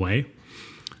cool way.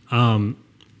 And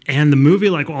the movie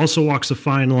also walks a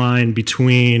fine line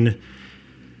between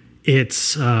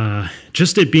it's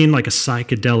just it being a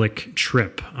psychedelic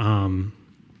trip.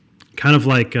 Kind of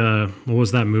what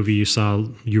was that movie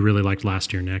you really liked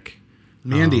last year, Nick?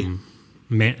 Mandy.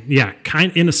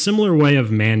 Kind in a similar way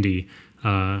of Mandy,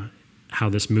 how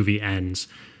this movie ends.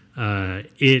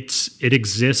 It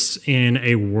exists in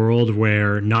a world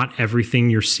where not everything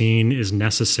you're seeing is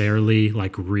necessarily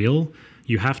real.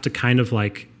 You have to kind of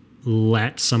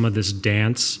let some of this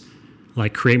dance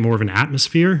create more of an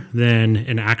atmosphere than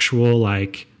an actual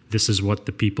this is what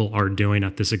the people are doing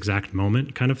at this exact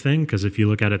moment kind of thing. Because if you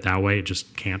look at it that way, it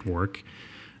just can't work.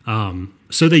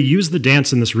 So they use the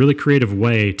dance in this really creative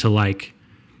way to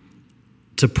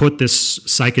put this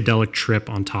psychedelic trip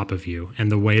on top of you,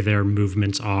 and the way their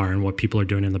movements are and what people are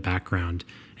doing in the background.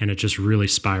 And it just really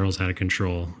spirals out of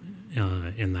control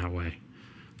in that way.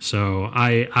 So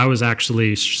I was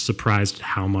actually surprised at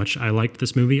how much I liked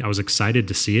this movie. I was excited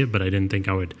to see it, but I didn't think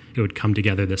it would come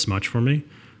together this much for me.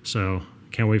 So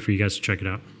can't wait for you guys to check it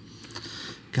out.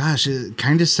 Gosh, it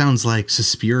kind of sounds like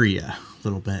Suspiria a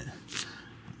little bit.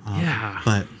 Yeah.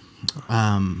 But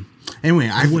Anyway,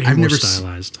 I've Way never more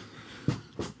stylized.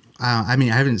 I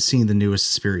mean, I haven't seen the newest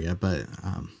Suspiria, but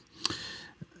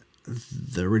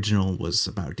the original was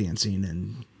about dancing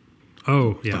and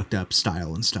fucked up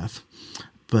style and stuff.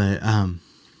 But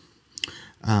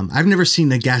I've never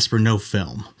seen a Gaspar Noé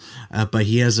film, but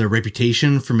he has a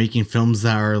reputation for making films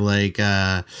that are like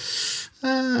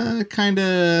kind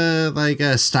of like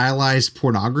a stylized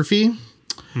pornography.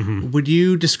 Mm-hmm. Would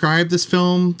you describe this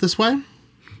film this way?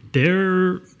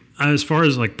 As far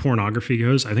as like pornography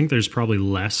goes, I think there's probably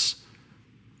less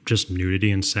just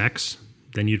nudity and sex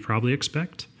than you'd probably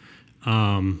expect.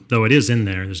 Though it is in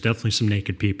there. There's definitely some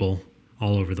naked people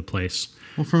all over the place.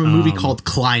 Well, from a movie called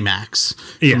Climax,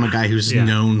 from a guy who's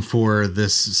known for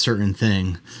this certain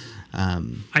thing.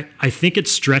 I think it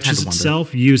stretches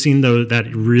itself using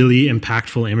that really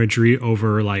impactful imagery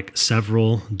over like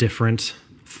several different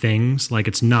things. Like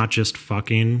it's not just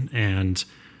fucking and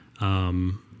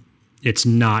it's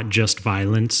not just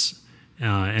violence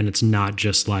and it's not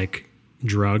just like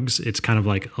drugs. It's kind of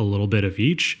like a little bit of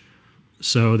each.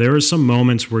 So there are some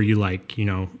moments where you like,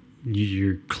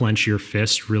 you clench your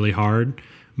fist really hard,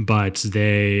 but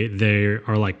they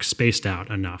are like spaced out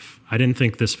enough. I didn't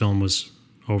think this film was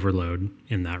overload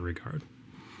in that regard.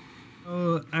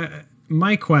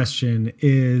 My question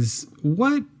is,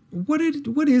 what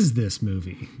is this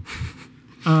movie?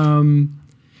 And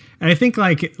I think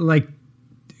like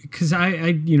because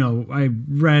I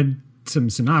read some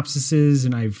synopsises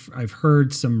and I've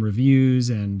heard some reviews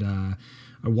and I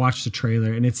watched the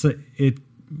trailer and I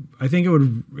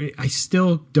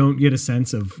still don't get a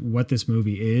sense of what this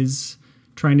movie is.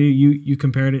 Trying to you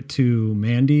compared it to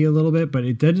Mandy a little bit, but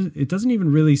it doesn't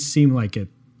even really seem like it.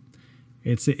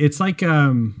 It's like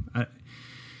so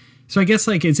I guess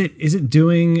like is it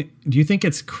doing? Do you think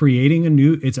it's creating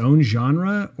its own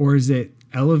genre, or is it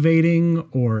elevating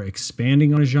or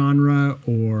expanding on a genre,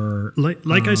 or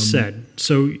like I said,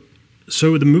 so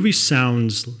the movie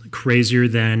sounds crazier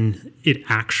than it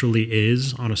actually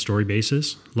is on a story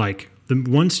basis. Like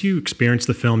once you experience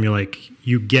the film, you're like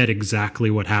you get exactly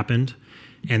what happened.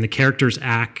 And the characters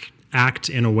act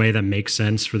in a way that makes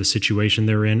sense for the situation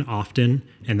they're in often,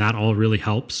 and that all really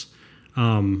helps.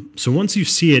 So once you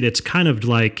see it, it's kind of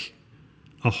like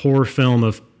a horror film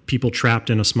of people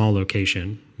trapped in a small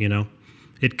location,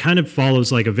 It kind of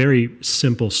follows like a very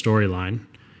simple storyline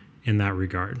in that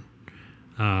regard.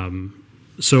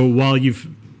 So while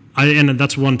and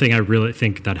that's one thing I really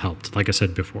think that helped, like I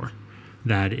said before,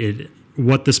 that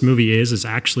what this movie is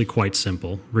actually quite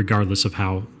simple, regardless of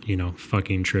how,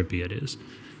 fucking trippy it is.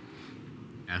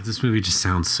 Yeah, this movie just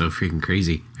sounds so freaking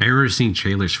crazy. I remember seeing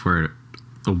trailers for it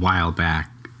a while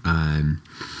back, and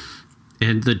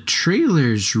the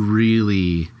trailers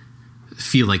really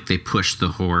feel like they push the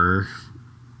horror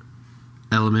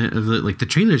element of it. Like the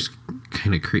trailers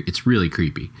kind of it's really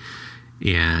creepy.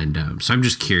 And so I'm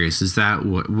just curious, is that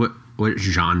what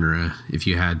genre, if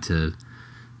you had to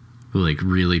like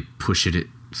really push it,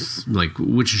 like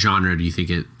which genre do you think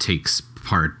it takes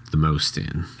part the most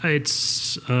in?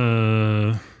 It's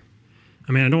I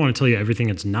mean, I don't want to tell you everything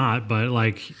it's not, but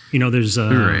like, there's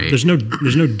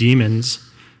no demons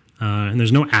and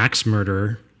there's no axe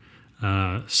murder.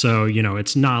 So,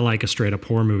 it's not like a straight up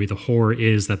horror movie. The horror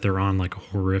is that they're on like a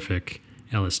horrific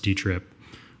LSD trip.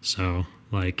 So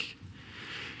like,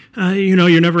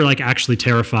 you're never like actually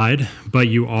terrified, but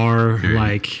you are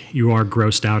you are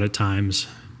grossed out at times.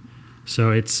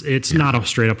 So it's not a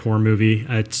straight up horror movie.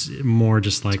 It's more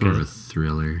just like more of a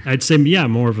thriller. I'd say,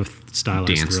 more of a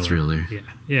stylized dance thriller.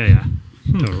 Yeah.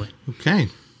 Totally. Okay.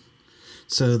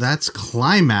 So that's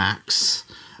Climax.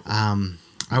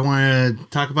 I want to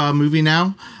talk about a movie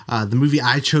now. The movie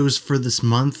I chose for this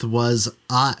month was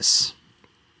Us.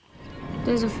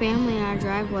 There's a family in our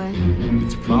driveway.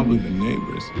 It's probably the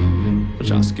neighbors. But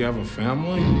y'all scared of a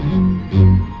family?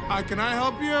 Hi, can I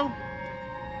help you?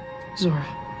 Zora,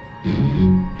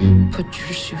 put your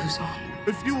shoes on.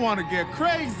 If you want to get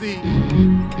crazy,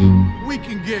 we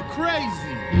can get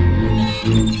crazy.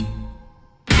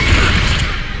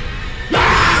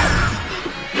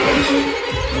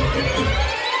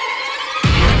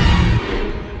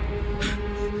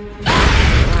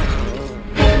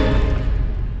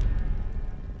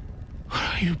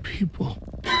 You people.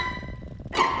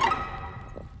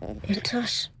 It's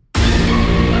us.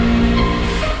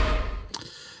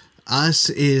 Us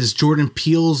is Jordan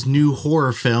Peele's new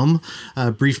horror film.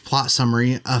 Brief plot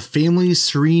summary. A family's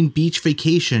serene beach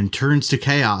vacation turns to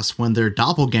chaos when their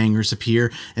doppelgangers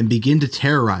appear and begin to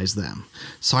terrorize them.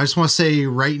 So I just want to say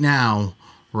right now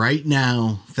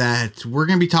that we're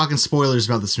going to be talking spoilers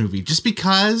about this movie. Just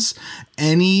because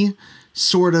any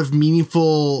sort of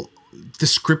meaningful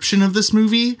description of this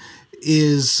movie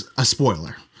is a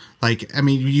spoiler. Like, I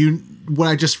mean, what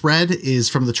I just read is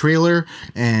from the trailer,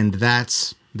 and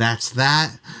that's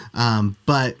that.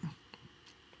 But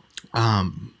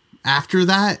after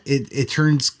that, it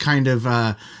turns kind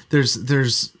of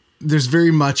there's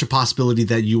very much a possibility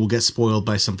that you will get spoiled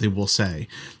by something we'll say,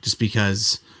 just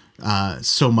because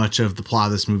so much of the plot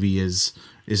of this movie is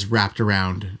wrapped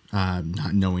around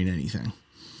not knowing anything.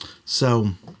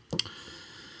 So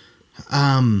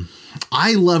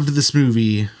I loved this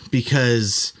movie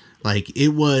because like it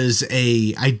was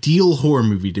a ideal horror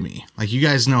movie to me. Like, you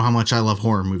guys know how much I love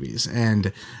horror movies,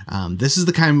 and this is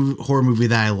the kind of horror movie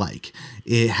that I like.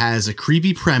 It has a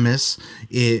creepy premise.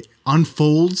 It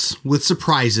unfolds with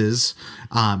surprises.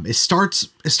 It starts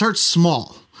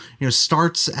small. You know,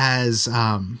 starts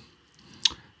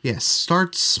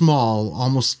small,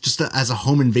 almost just as a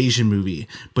home invasion movie,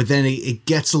 but then it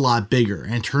gets a lot bigger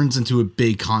and turns into a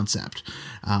big concept.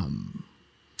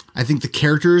 I think the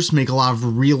characters make a lot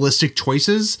of realistic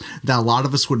choices that a lot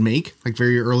of us would make, like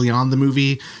very early on in the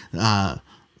movie.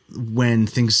 When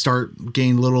things start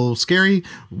getting a little scary,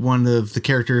 one of the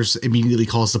characters immediately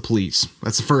calls the police.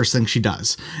 That's the first thing she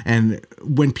does. And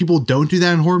when people don't do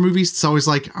that in horror movies, it's always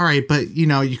like, all right, but you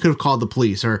know, you could have called the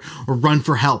police or run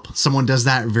for help. Someone does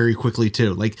that very quickly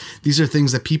too. Like, these are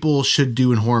things that people should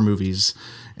do in horror movies,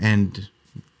 and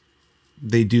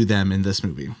they do them in this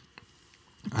movie.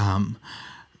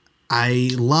 I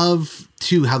love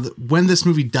too how when this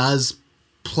movie does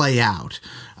play out,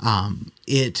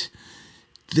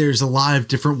 there's a lot of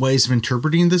different ways of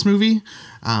interpreting this movie,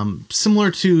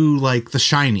 similar to like The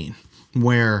Shining,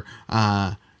 where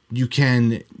you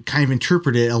can kind of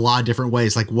interpret it a lot of different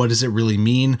ways. Like, what does it really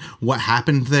mean? What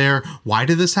happened there? Why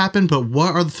did this happen? But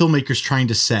what are the filmmakers trying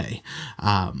to say?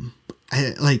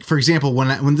 Like, for example,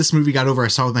 when this movie got over, I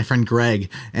saw it with my friend Greg,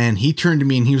 and he turned to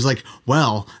me and he was like,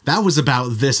 well, that was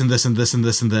about this and this and this and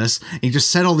this and this. And he just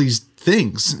said all these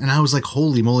things. And I was like,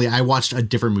 holy moly, I watched a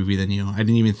different movie than you. I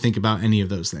didn't even think about any of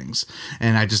those things.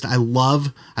 And I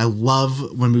love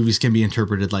when movies can be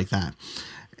interpreted like that.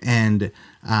 And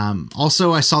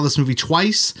also, I saw this movie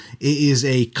twice. It is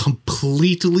a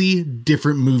completely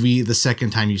different movie the second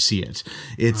time you see it.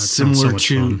 It's similar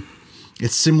to...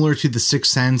 It's similar to The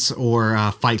Sixth Sense or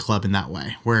Fight Club in that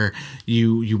way, where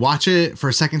you watch it for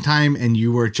a second time and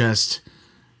you are just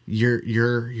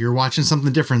you're watching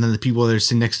something different than the people that are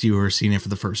sitting next to you who are seeing it for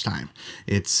the first time.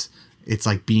 It's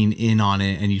like being in on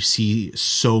it, and you see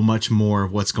so much more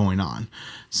of what's going on.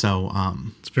 So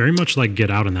it's very much like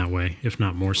Get Out in that way, if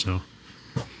not more so.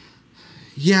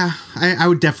 Yeah, I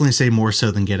would definitely say more so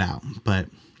than Get Out, but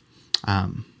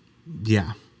Get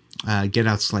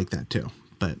Out's like that too,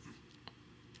 but.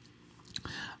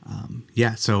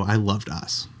 So I loved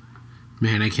Us.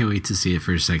 Man, I can't wait to see it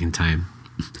for a second time.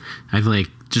 I've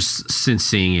just since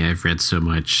seeing it, I've read so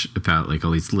much about like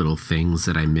all these little things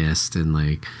that I missed, and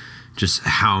like just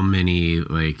how many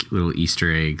like little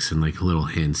Easter eggs and like little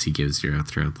hints he gives you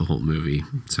throughout the whole movie.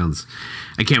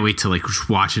 I can't wait to like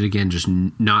watch it again, just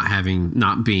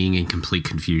not being in complete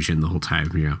confusion the whole time,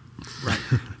 you know.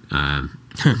 Right.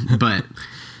 But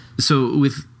so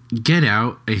with Get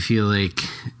Out, I feel like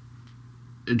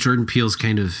Jordan Peele's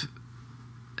kind of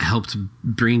helped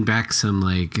bring back some,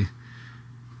 like,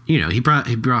 you know, he brought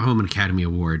home an Academy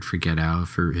Award for Get Out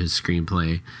for his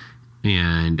screenplay,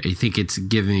 and I think it's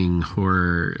giving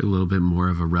horror a little bit more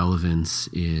of a relevance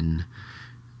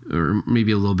or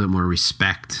maybe a little bit more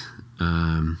respect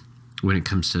when it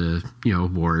comes to, you know,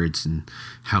 awards and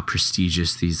how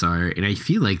prestigious these are. And I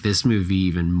feel like this movie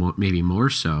even maybe more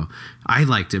so. I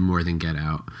liked it more than Get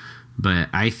Out. But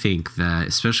I think that,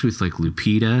 especially with like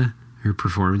Lupita, her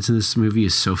performance in this movie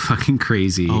is so fucking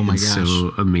crazy. Oh my and gosh.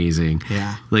 So amazing.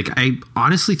 Yeah. Like, I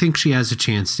honestly think she has a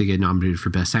chance to get nominated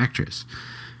for Best Actress.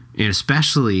 And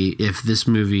especially if this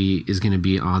movie is going to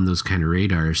be on those kind of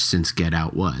radars, since Get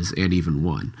Out was and even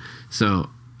won. So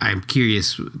I'm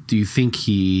curious, do you think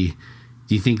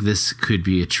this could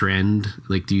be a trend?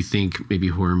 Like, do you think maybe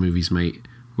horror movies might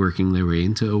working their way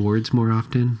into awards more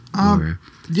often?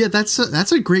 Yeah, that's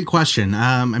a great question.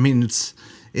 I mean,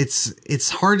 it's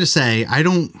hard to say.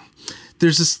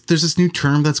 There's this new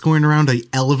term that's going around, like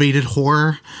elevated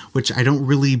horror, which I don't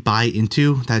really buy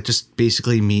into. That just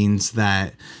basically means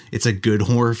that it's a good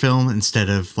horror film instead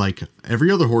of like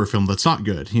every other horror film that's not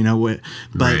good, you know what?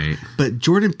 But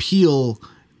Jordan Peele,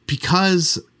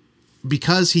 because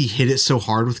he hit it so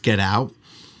hard with Get Out,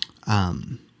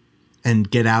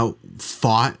 and Get Out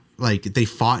fought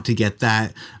to get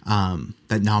that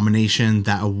nomination,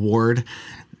 that award.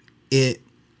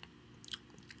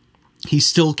 he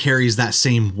still carries that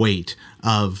same weight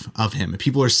of him.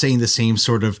 People are saying the same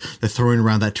sort of, they're throwing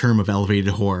around that term of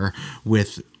elevated horror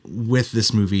with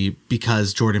this movie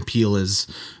because Jordan Peele is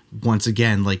once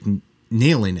again like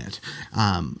nailing it.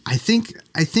 I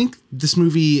think this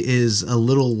movie is a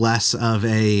little less of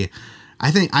a, I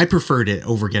think I preferred it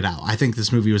over Get Out. I think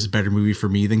this movie was a better movie for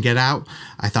me than Get Out.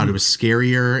 I thought it was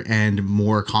scarier and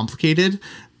more complicated,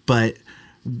 but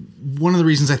one of the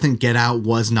reasons I think Get Out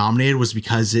was nominated was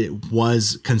because it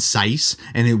was concise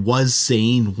and it was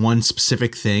saying one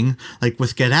specific thing. Like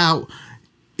with Get Out,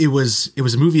 it was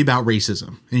a movie about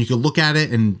racism, and you could look at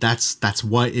it and that's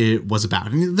what it was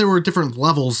about. And there were different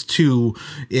levels to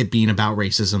it being about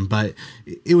racism, but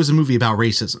it was a movie about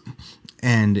racism,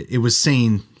 and it was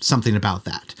saying something about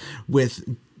that.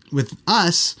 With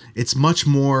Us, it's much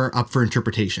more up for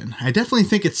interpretation. I definitely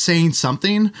think it's saying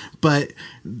something,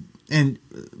 and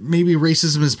maybe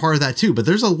racism is part of that too, but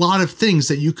there's a lot of things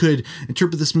that you could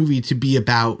interpret this movie to be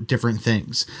about different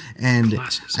things. And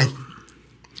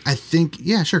I think,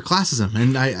 yeah, sure, classism.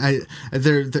 And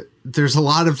there's a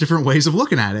lot of different ways of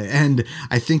looking at it. And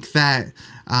I think that,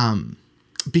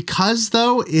 because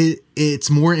though it's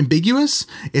more ambiguous,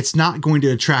 it's not going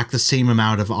to attract the same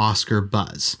amount of Oscar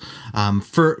buzz.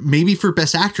 For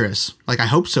Best Actress, like I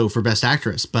hope so for Best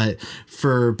Actress, but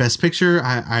for Best Picture,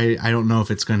 I don't know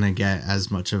if it's going to get as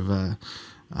much of a,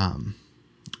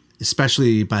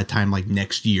 especially by the time like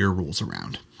next year rolls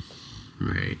around.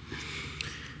 Right.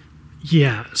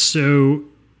 Yeah, so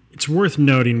it's worth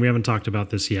noting, we haven't talked about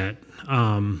this yet.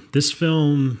 This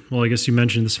film, well, I guess you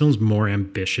mentioned this film's more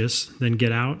ambitious than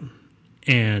Get Out.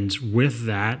 And with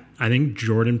that, I think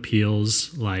Jordan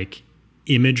Peele's like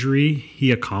imagery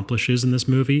he accomplishes in this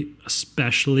movie,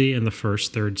 especially in the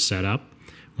first third setup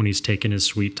when he's taking his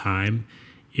sweet time,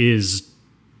 is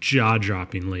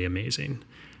jaw-droppingly amazing.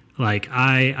 Like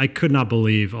I could not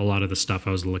believe a lot of the stuff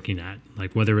I was looking at,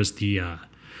 like whether it was the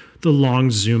long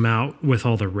zoom out with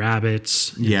all the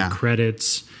rabbits, and the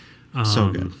credits.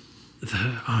 So good.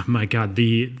 Oh my God,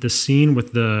 the scene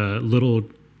with the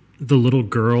little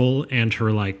girl and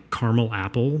her like caramel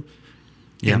apple,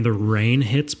 and the rain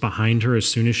hits behind her as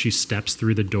soon as she steps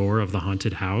through the door of the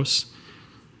haunted house.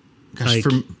 Gosh,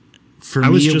 like, for I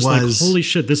was me, just it was like, holy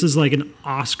shit, this is like an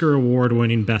Oscar award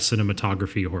winning best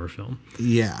cinematography horror film.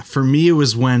 Yeah, for me, it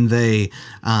was when they,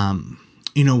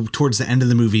 towards the end of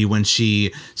the movie when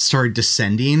she started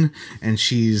descending and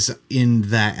she's in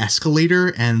that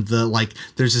escalator and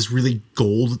there's this really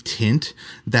gold tint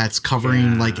that's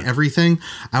covering like everything.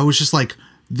 I was just like,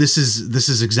 this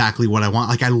is exactly what I want.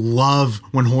 Like, I love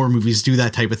when horror movies do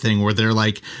that type of thing where they're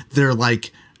like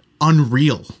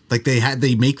unreal. Like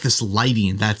they make this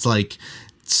lighting that's like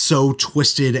so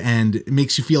twisted and it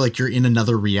makes you feel like you're in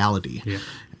another reality.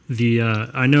 Yeah.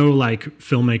 I know like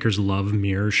filmmakers love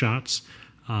mirror shots.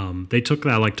 They took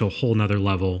that like to a whole nother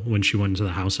level when she went into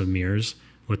the House of Mirrors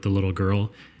with the little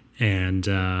girl, and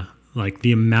like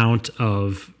the amount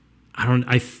of,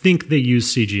 I think they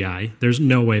used CGI. There's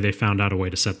no way they found out a way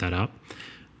to set that up,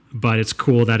 but it's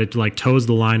cool that it like toes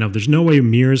the line of there's no way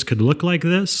mirrors could look like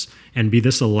this and be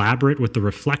this elaborate with the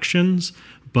reflections,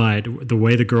 but the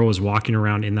way the girl was walking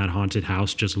around in that haunted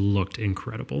house just looked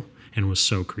incredible and was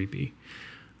so creepy.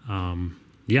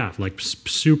 Yeah, like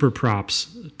super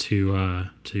props to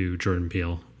Jordan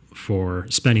Peele for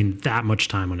spending that much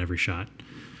time on every shot.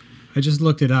 I just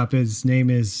looked it up. His name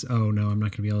is, oh no, I'm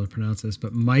not going to be able to pronounce this,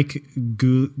 but Mike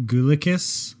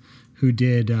Goulikis, who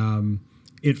did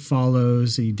It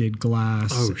Follows. He did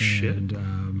Glass. Oh shit!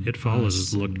 And, It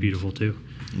Follows looked beautiful too.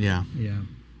 Yeah.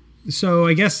 So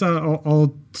I guess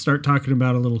I'll start talking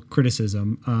about a little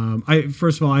criticism.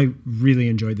 First of all, I really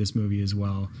enjoyed this movie as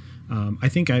well. I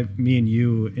think me and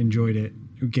you enjoyed it,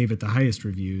 gave it the highest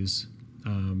reviews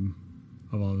of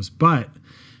all of us. But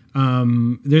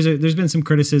there's been some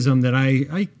criticism that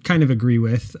I kind of agree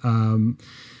with,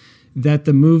 that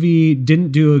the movie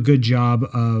didn't do a good job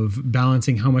of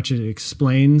balancing how much it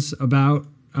explains about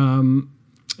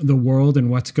the world and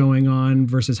what's going on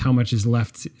versus how much is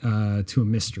left to a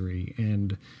mystery.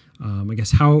 And I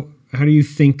guess how do you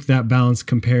think that balance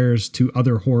compares to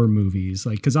other horror movies?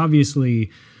 Like, because obviously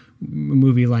a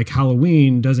movie like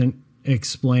Halloween doesn't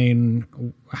explain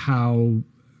how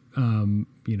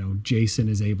Jason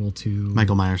is able to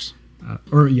Michael Myers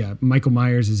Michael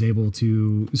Myers is able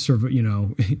to survive,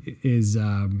 is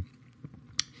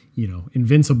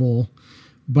invincible.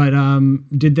 But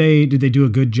did they do a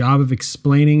good job of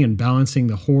explaining and balancing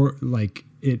the horror, like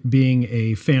it being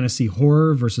a fantasy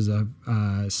horror versus a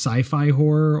sci-fi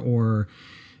horror? Or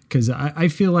because I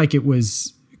feel like it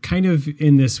was kind of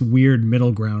in this weird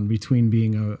middle ground between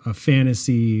being a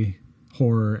fantasy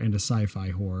horror and a sci-fi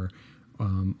horror.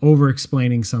 over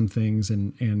explaining some things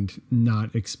and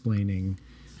not explaining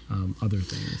other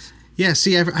things. Yeah,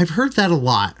 see, I've heard that a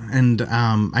lot, and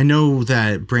I know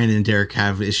that Brandon and Derek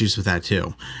have issues with that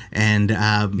too. And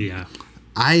yeah,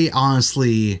 I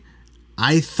honestly,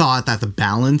 I thought that the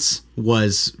balance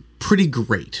was pretty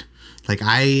great. Like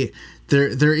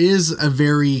there is a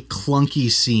very clunky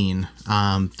scene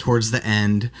towards the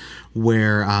end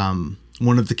where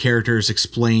one of the characters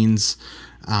explains,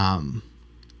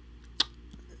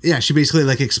 she basically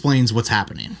like explains what's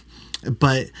happening.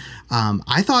 But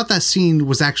I thought that scene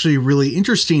was actually really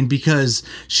interesting because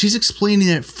she's explaining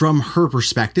it from her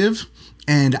perspective.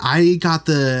 And I got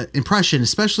the impression,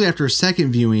 especially after a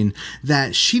second viewing,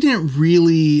 that she didn't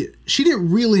really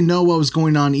know what was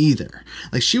going on either.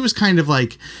 Like she was kind of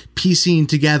like piecing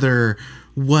together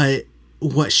what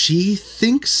she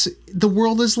thinks the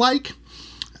world is like.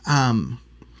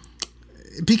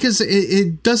 Because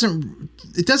it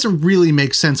doesn't really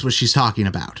make sense what she's talking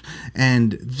about.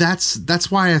 And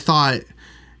that's why I thought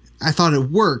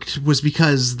it worked, was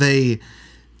because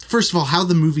first of all, how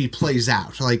the movie plays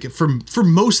out. Like for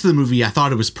most of the movie, I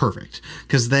thought it was perfect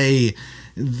because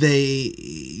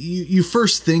you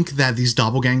first think that these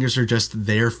doppelgangers are just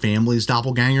their family's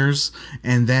doppelgangers,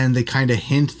 and then they kind of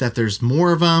hint that there's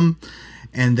more of them,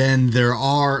 and then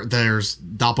there's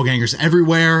doppelgangers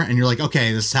everywhere, and you're like,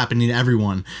 okay, this is happening to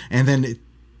everyone, and then it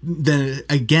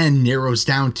again narrows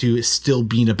down to it still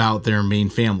being about their main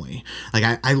family.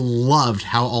 Like I loved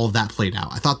how all of that played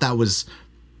out. I thought that was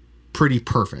pretty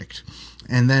perfect.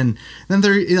 And then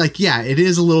there, like, yeah, it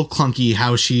is a little clunky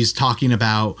how she's talking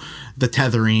about the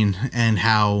tethering and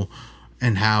how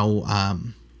they're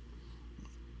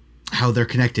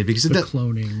connected, because the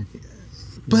cloning.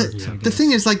 But the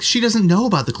thing is, like, she doesn't know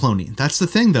about the cloning. That's the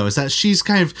thing, though, is that she's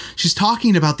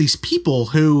talking about these people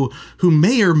who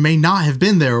may or may not have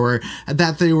been there, or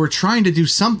that they were trying to do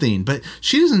something, but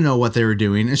she doesn't know what they were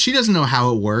doing, and she doesn't know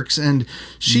how it works, and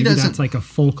she doesn't. That's like a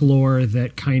folklore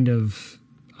that kind of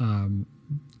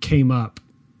came up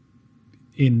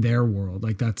in their world.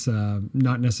 Like that's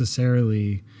not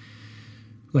necessarily.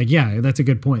 Like, yeah, that's a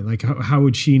good point. Like, how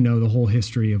would she know the whole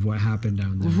history of what happened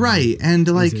down there? Right, and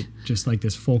like, is it just like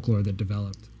this folklore that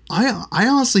developed? I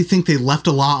honestly think they left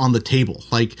a lot on the table.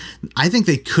 Like, I think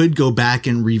they could go back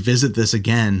and revisit this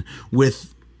again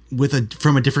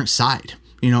from a different side.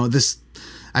 You know, this.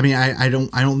 I mean, I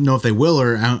don't know if they will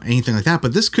or anything like that,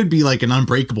 but this could be like an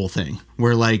Unbreakable thing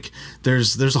where like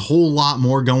there's a whole lot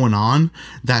more going on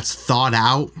that's thought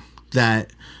out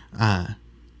that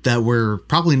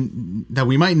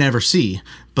we might never see,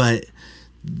 but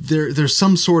there's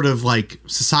some sort of like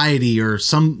society or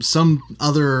some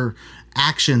other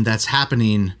action that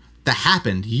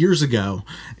happened years ago,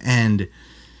 and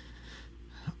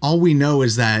all we know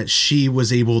is that she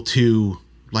was able to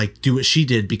like do what she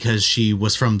did because she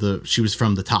was from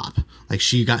the top. Like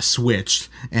she got switched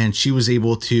and she was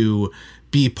able to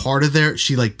be part of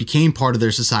she like became part of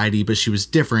their society, but she was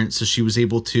different, so she was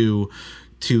able to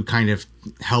kind of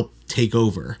help take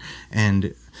over.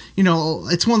 And you know,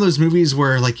 it's one of those movies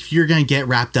where like if you're gonna get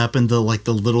wrapped up into like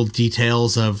the little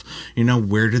details of, you know,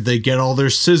 where did they get all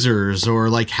their scissors, or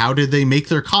like how did they make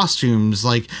their costumes,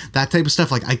 like that type of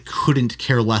stuff, like I couldn't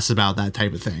care less about that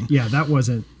type of thing. Yeah, that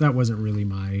wasn't really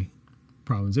my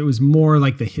problems. It was more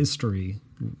like the history,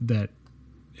 that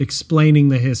explaining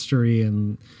the history.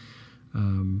 And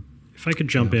if I could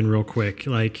jump in real quick,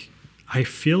 like I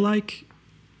feel like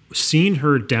seeing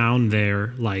her down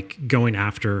there, like going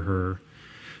after her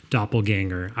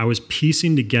doppelganger, I was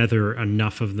piecing together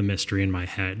enough of the mystery in my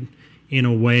head in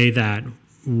a way that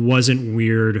wasn't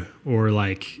weird or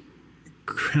like,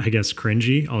 I guess,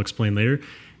 cringy. I'll explain later.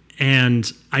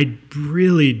 And I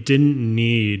really didn't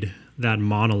need that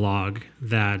monologue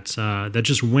that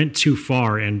just went too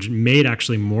far and made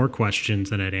actually more questions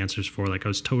than it had answers for. Like I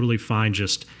was totally fine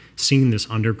just seeing this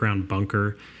underground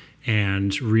bunker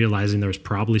and realizing there was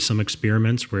probably some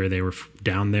experiments where they were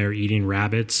down there eating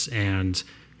rabbits, and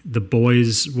the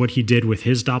boys, what he did with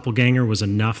his doppelganger was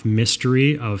enough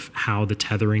mystery of how the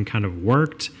tethering kind of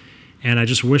worked. And I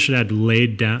just wish it had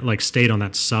stayed on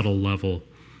that subtle level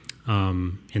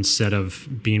instead of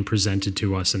being presented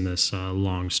to us in this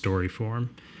long story form.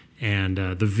 And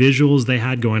the visuals they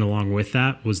had going along with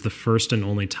that was the first and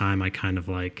only time I kind of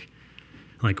like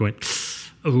went,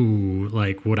 ooh,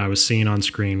 like what I was seeing on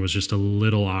screen was just a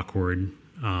little awkward,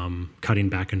 cutting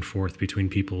back and forth between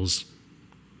people's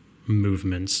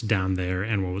movements down there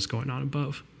and what was going on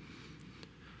above.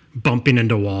 bumping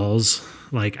into walls.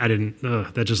 Like I didn't.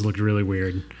 That just looked really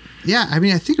weird. Yeah, I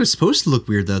mean, I think it was supposed to look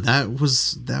weird though. That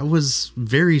was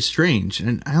very strange,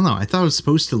 and I don't know. I thought it was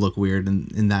supposed to look weird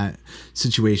in that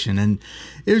situation, and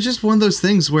it was just one of those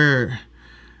things where,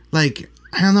 like,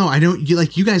 I don't know.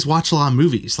 You guys watch a lot of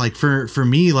movies. Like for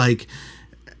me, like,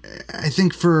 I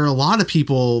think for a lot of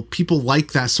people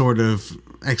like that sort of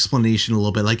explanation a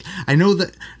little bit. Like, I know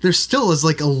that there still is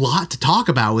like a lot to talk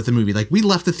about with the movie. Like, we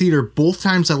left the theater, both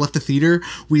times I left the theater,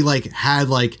 we like had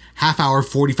like half hour,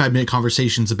 45-minute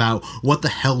conversations about what the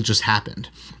hell just happened.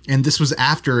 And this was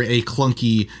after a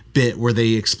clunky bit where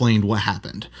they explained what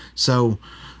happened. So,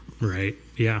 right.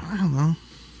 Yeah. I don't know.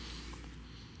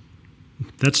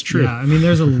 That's true. Yeah. I mean,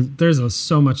 there's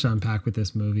so much to unpack with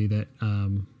this movie that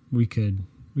we could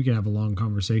have a long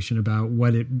conversation about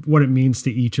what it means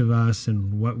to each of us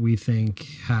and what we think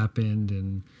happened.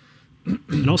 And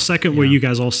I'll second what you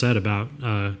guys all said about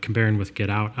comparing with Get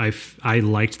Out. I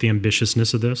liked the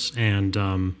ambitiousness of this, and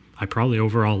I probably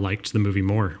overall liked the movie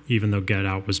more, even though Get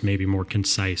Out was maybe more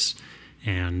concise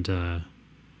and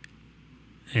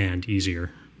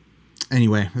easier.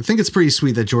 Anyway, I think it's pretty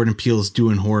sweet that Jordan Peele's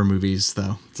doing horror movies,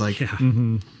 though. It's like,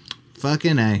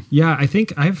 fucking A. Yeah, I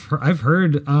think I've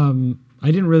heard. I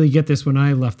didn't really get this when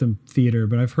I left the theater,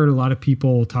 but I've heard a lot of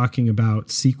people talking about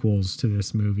sequels to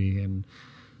this movie and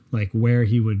like where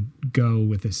he would go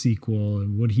with a sequel,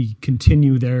 and would he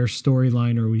continue their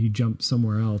storyline or would he jump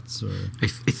somewhere else? Or I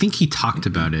think he talked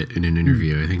about it in an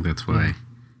interview. I think that's why. Yeah.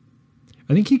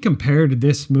 I think he compared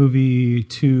this movie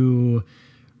to,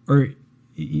 or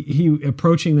he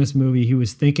approaching this movie, he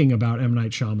was thinking about M. Night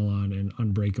Shyamalan and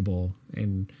Unbreakable,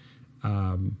 and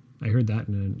I heard that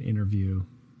in an interview.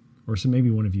 Or so maybe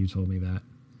one of you told me that.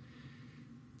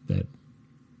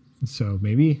 So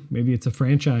maybe it's a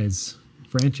franchise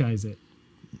it.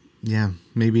 Yeah,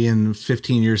 maybe in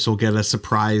 15 years we'll get a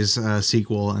surprise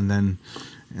sequel and then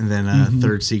a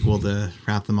third sequel to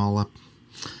wrap them all up.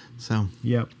 So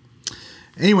yep.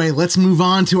 Anyway, let's move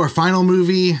on to our final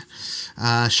movie.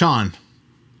 Sean,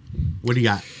 what do you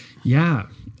got? Yeah.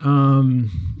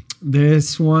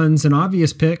 This one's an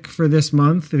obvious pick for this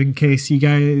month. In case you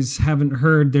guys haven't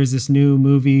heard, there's this new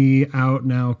movie out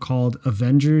now called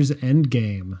Avengers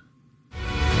Endgame.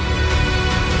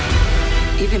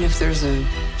 Even if there's a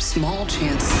small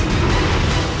chance,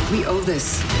 we owe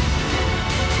this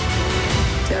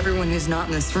to everyone who's not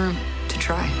in this room to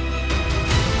try.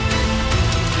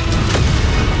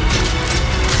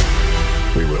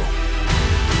 We will.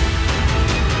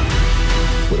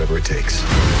 Whatever it takes.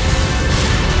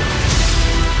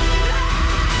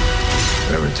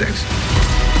 Whatever it takes.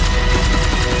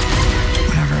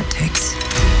 Whatever it takes.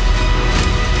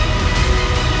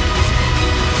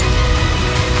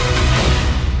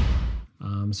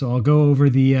 So I'll go over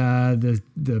the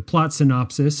plot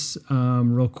synopsis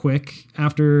real quick.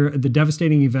 After the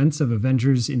devastating events of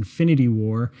Avengers Infinity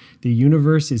War, the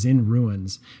universe is in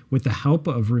ruins. With the help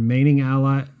of remaining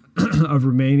allies,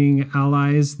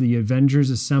 the Avengers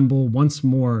assemble once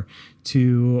more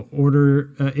in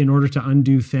order to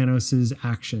undo Thanos'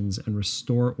 actions and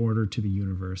restore order to the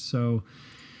universe. So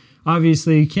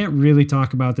obviously, you can't really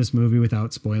talk about this movie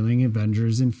without spoiling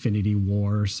Avengers Infinity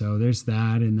War. So there's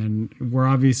that. And then we're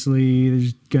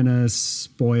obviously going to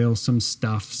spoil some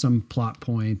stuff, some plot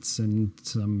points, and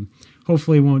some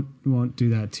hopefully won't do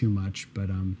that too much. But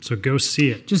so go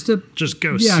see it. Just go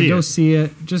see it. Yeah, go see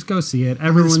it. Just go see it.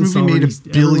 Everyone's this movie made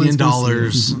 $1 billion.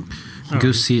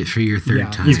 Go see it for your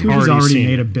third time. This movie's already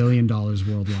made $1 billion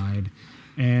worldwide.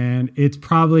 And it's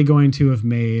probably going to have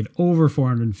made over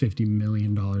 $450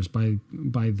 million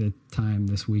by the time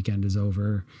this weekend is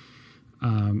over.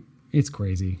 It's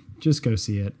crazy. Just go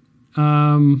see it.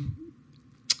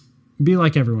 Be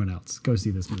like everyone else. Go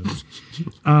see this movie.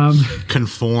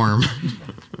 Conform.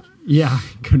 Yeah,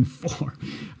 conform.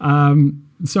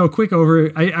 So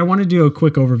I want to do a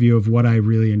quick overview of what I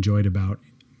really enjoyed about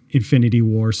Infinity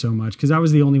War so much, because I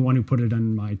was the only one who put it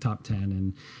on my top 10,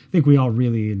 and I think we all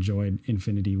really enjoyed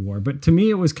Infinity War. But to me,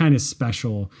 it was kind of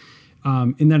special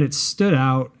in that it stood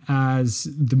out as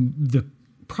the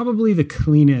probably the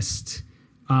cleanest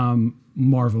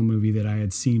Marvel movie that I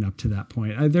had seen up to that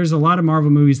point. There's a lot of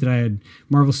Marvel movies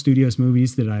Marvel Studios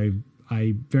movies that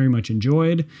I very much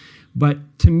enjoyed, but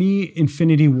to me,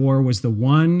 Infinity War was the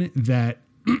one that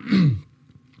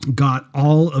got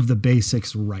all of the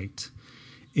basics right.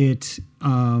 It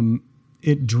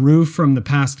drew from the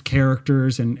past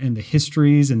characters and the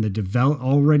histories and the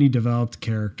already developed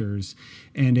characters,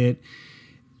 and it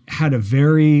had a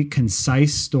very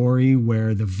concise story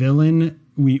where the villain,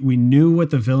 we knew what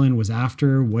the villain was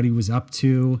after, what he was up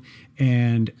to,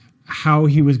 and how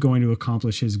he was going to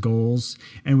accomplish his goals,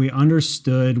 and we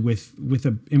understood with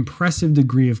an impressive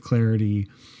degree of clarity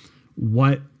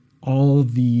what all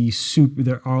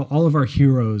of our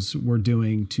heroes were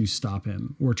doing to stop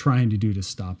him, were trying to do to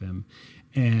stop him.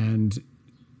 And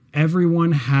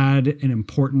everyone had an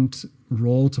important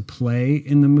role to play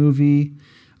in the movie.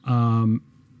 And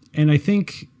I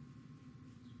think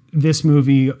this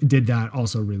movie did that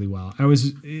also really well.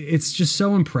 It's just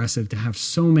so impressive to have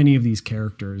so many of these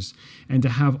characters and to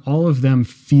have all of them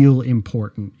feel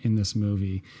important in this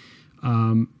movie.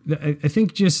 I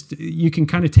think just you can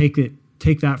kind of take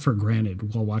that for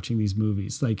granted while watching these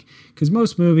movies. Like, because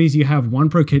most movies you have one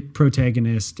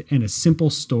protagonist and a simple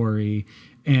story,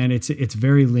 and it's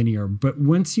very linear. But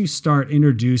once you start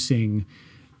introducing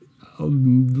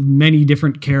many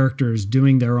different characters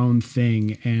doing their own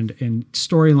thing and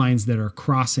storylines that are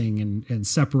crossing and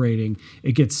separating,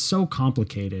 it gets so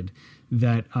complicated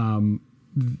that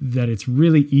that it's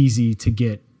really easy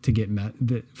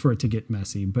for it to get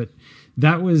messy. But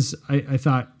that was, I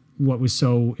thought, what was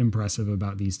so impressive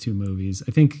about these two movies.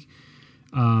 I think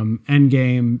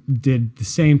Endgame did the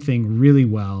same thing really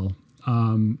well.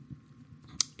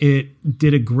 It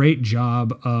did a great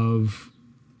job of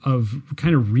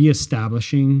kind of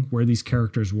reestablishing where these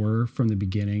characters were from the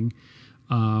beginning.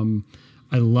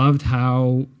 I loved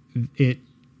how it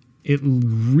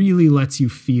really lets you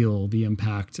feel the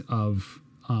impact of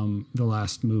the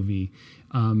last movie.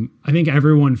 I think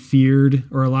everyone feared,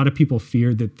 or a lot of people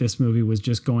feared, that this movie was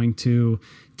just going to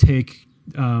take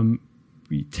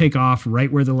off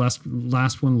right where the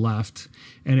last one left,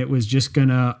 and it was just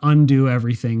gonna undo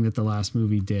everything that the last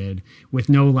movie did with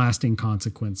no lasting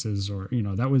consequences. Or,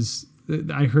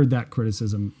 I heard that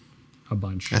criticism a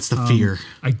bunch. That's the fear.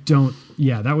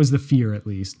 That was the fear, at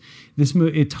least. This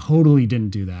movie, it totally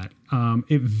didn't do that.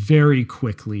 It very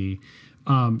quickly,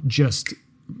 just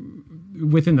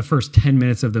within the first 10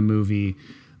 minutes of the movie,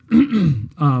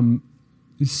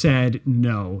 said,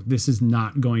 no, this is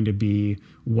not going to be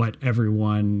what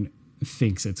everyone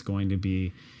thinks it's going to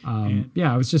be. I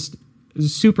was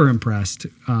super impressed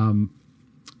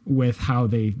with how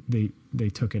they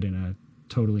took it in a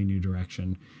totally new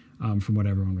direction from what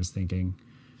everyone was thinking.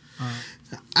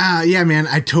 Yeah, man,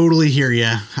 I totally hear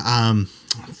you.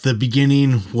 The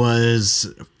beginning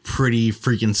was pretty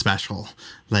freaking special.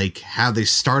 Like how they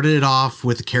started it off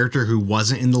with a character who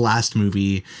wasn't in the last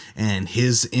movie, and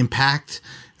his impact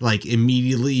like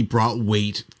immediately brought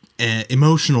weight,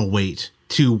 emotional weight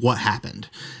to what happened.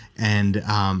 And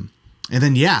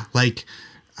then, yeah, like,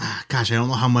 gosh, I don't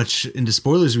know how much into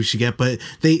spoilers we should get, but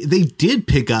they did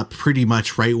pick up pretty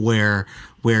much right where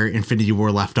Infinity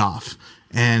War left off.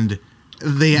 And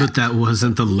but that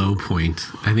wasn't the low point.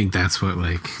 I think that's what,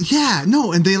 like, yeah,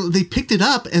 no. And they picked it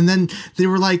up, and then they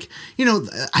were like,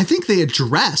 I think they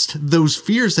addressed those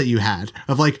fears that you had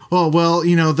of like, oh, well,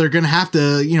 they're going to have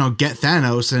to, get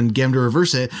Thanos and get him to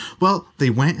reverse it. Well,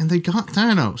 they went and they got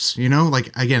Thanos,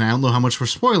 like, again, I don't know how much we're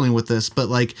spoiling with this, but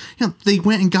like, they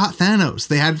went and got Thanos.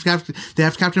 They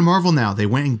have Captain Marvel now. They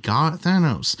went and got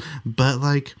Thanos, but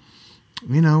like,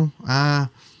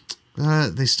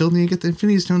 they still need to get the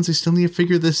Infinity Stones. They still need to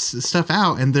figure this stuff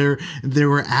out, and they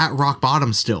were at rock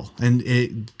bottom still, and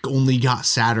it only got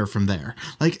sadder from there.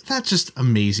 Like, that's just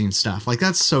amazing stuff. Like,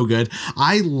 that's so good.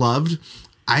 I loved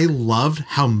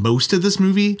how most of this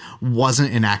movie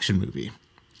wasn't an action movie.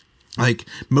 Like,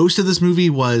 most of this movie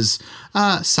was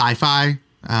sci-fi,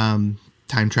 time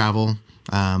travel,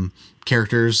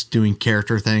 characters doing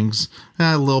character things,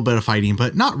 a little bit of fighting,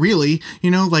 but not really.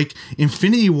 Like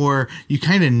Infinity War, you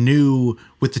kind of knew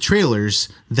with the trailers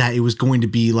that it was going to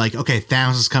be like, okay,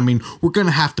 Thanos is coming, we're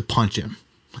gonna have to punch him.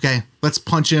 Okay, let's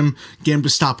punch him, get him to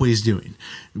stop what he's doing.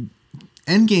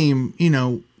 Endgame,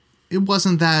 it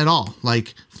wasn't that at all.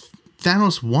 Like,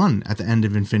 Thanos won at the end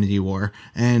of Infinity War,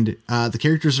 and the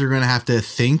characters are going to have to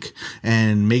think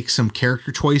and make some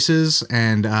character choices,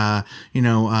 and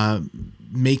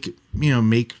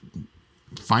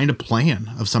find a plan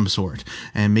of some sort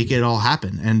and make it all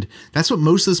happen. And that's what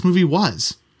most of this movie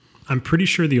was. I'm pretty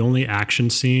sure the only action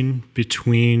scene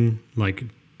between like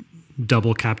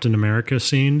double Captain America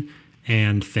scene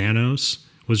and Thanos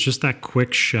was just that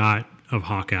quick shot of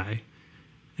Hawkeye.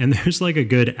 And there's like a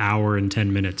good hour and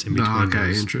 10 minutes in between the Hawkeye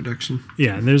those. Introduction.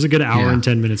 Yeah, and there's a good hour and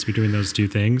 10 minutes between those two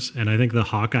things. And I think the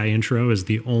Hawkeye intro is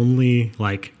the only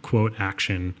like quote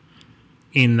action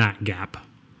in that gap.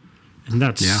 And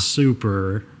that's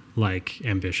super like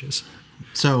ambitious.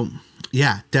 So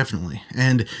yeah, definitely.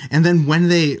 And then when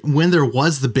there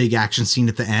was the big action scene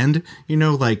at the end,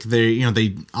 like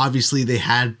they obviously they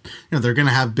had, they're going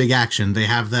to have big action. They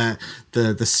have that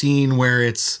the scene where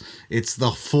it's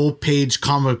the full page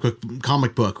comic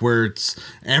book where it's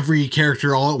every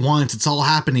character all at once. It's all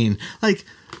happening. Like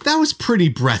that was pretty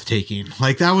breathtaking.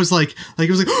 Like that was like it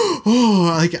was like,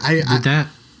 oh, like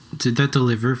did that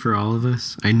deliver for all of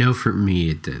us? I know for me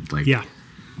it did. Like yeah.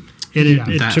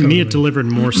 To me, it delivered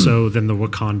more so than the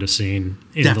Wakanda scene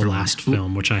in the last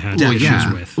film, which I had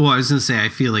issues with. Well, I was going to say, I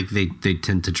feel like they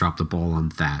tend to drop the ball on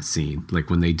that scene. Like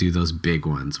when they do those big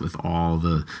ones with all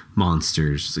the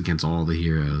monsters against all the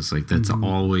heroes, like that's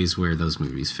always where those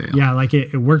movies fail. Yeah, like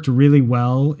it worked really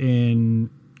well in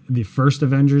the first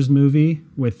Avengers movie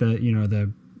with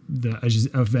the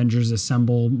Avengers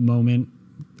Assemble moment.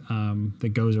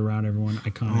 That goes around everyone,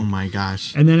 iconic. Oh my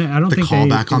gosh! And then I don't think the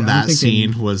callback on that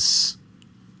scene was.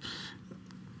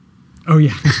 Oh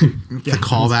yeah, the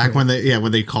callback when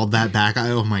they called that back.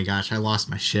 Oh my gosh, I lost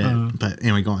my shit. But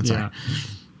anyway, go on. Sorry.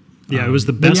 Yeah, it was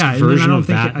the best version of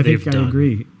that. I think I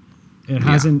agree. It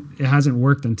hasn't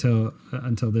worked until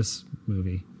this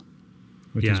movie,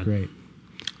 which is great.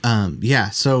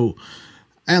 So.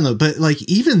 I don't know, but like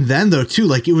even then though too,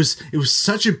 like it was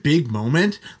such a big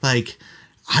moment. Like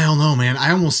I don't know, man. I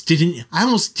almost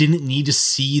didn't need to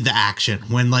see the action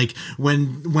when all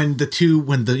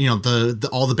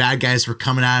the bad guys were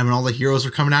coming at him and all the heroes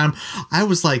were coming at him. I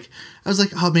was like,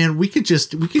 oh man, we could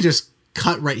just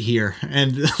cut right here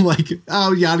and like,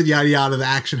 oh, yada yada yada, the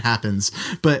action happens.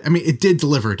 But I mean, it did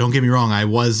deliver. Don't get me wrong. I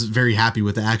was very happy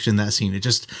with the action in that scene. It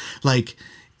just like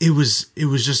it was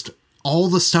just. All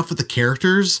the stuff with the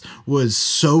characters was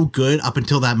so good up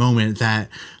until that moment that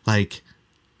I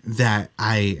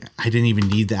didn't even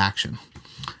need the action.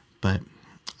 But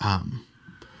oh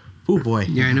boy.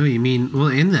 Yeah, I know what you mean. Well,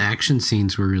 and the action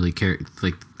scenes were really I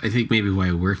think maybe why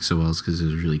it worked so well is because it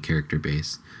was really character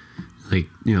based. Like,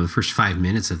 the first 5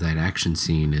 minutes of that action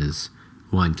scene is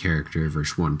one character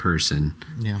versus one person.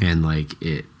 Yeah. And like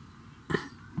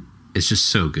it's just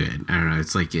so good. I don't know,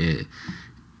 it's like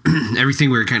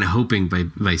everything we were kind of hoping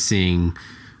by seeing.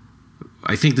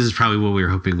 I think this is probably what we were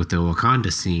hoping with the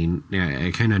Wakanda scene. Yeah,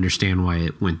 I kind of understand why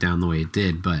it went down the way it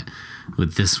did, but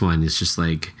with this one, it's just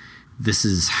like this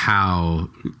is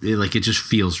how it just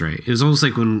feels right. It was almost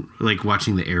like when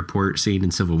watching the airport scene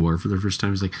in Civil War for the first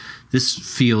time. It's like this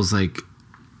feels like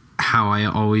how I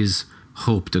always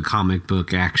hoped a comic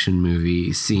book action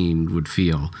movie scene would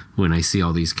feel when I see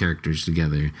all these characters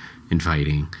together and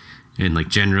fighting. And like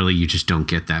generally you just don't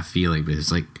get that feeling, but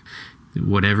it's like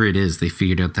whatever it is, they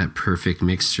figured out that perfect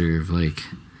mixture of like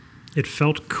it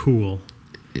felt cool.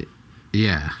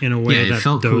 Yeah. In a way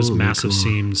that those massive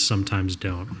scenes sometimes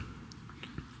don't.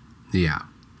 Yeah.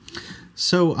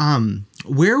 So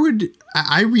where would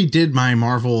I redid my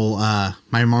Marvel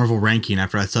ranking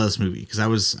after I saw this movie because I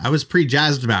was pretty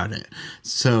jazzed about it.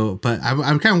 So, but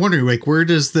I'm kind of wondering like where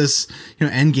does this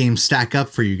Endgame stack up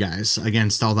for you guys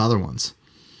against all the other ones?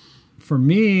 For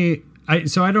me,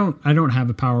 I don't have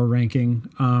a power ranking.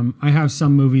 I have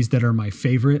some movies that are my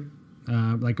favorite.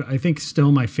 I think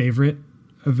still my favorite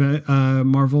of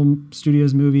Marvel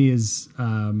Studios movie is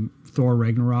Thor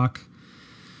Ragnarok.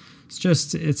 It's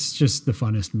just the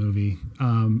funnest movie.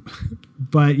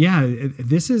 But yeah,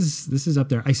 this is up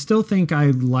there. I still think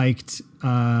I liked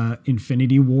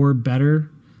Infinity War better.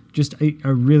 I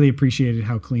really appreciated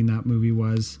how clean that movie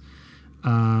was.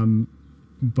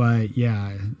 But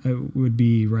yeah, it would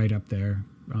be right up there.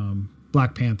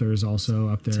 Black Panther is also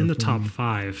up there. It's in the top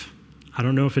 5. I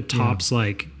don't know if it tops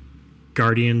like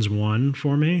Guardians 1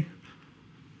 for me.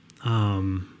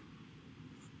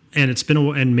 And it's been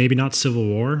and maybe not Civil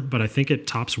War, but I think it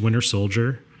tops Winter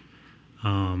Soldier.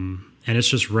 And it's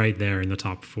just right there in the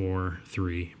top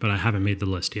 3, but I haven't made the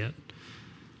list yet.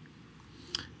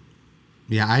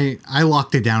 Yeah, I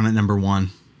locked it down at number 1.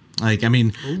 Like, I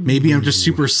mean, maybe I'm just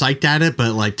super psyched at it,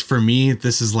 but like for me,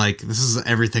 this is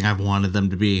everything I've wanted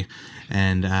them to be.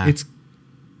 And it's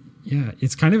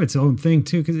kind of its own thing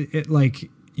too, because it like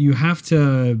you have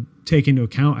to take into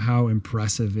account how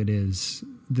impressive it is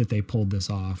that they pulled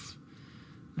this off.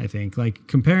 I think like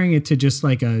comparing it to just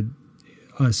like a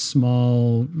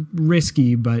small,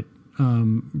 risky but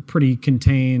pretty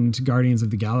contained Guardians of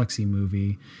the Galaxy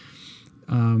movie.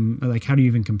 Like how do you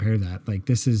even compare that? Like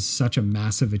this is such a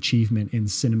massive achievement in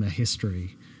cinema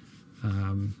history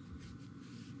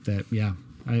that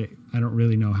I don't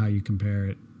really know how you compare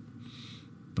it,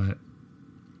 but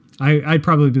I'd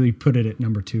probably put it at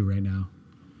number 2 right now.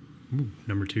 Ooh,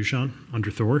 number 2, Sean, under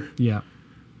Thor. Yeah.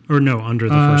 Or no, under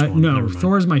the first one. No, Never mind.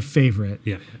 Thor's my favorite.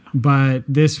 Yeah. But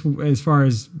this, as far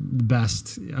as the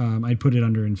best, I'd put it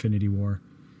under Infinity War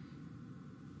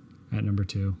at number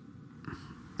 2.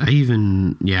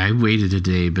 I waited a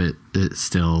day, but it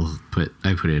still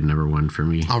I put it at number 1 for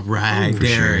me. All right,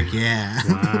 Derek. Sure. Yeah.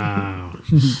 Wow.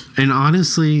 And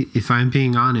honestly, if I'm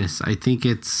being honest, I think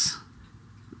it's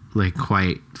like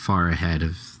quite far ahead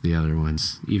of the other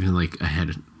ones. Even like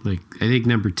ahead. Like I think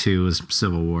number 2 is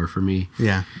Civil War for me.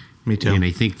 Yeah, me too. And I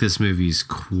think this movie's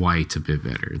quite a bit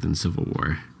better than Civil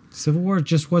War. Civil War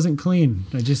just wasn't clean.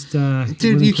 I just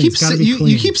dude, you keep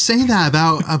you keep saying that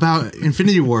about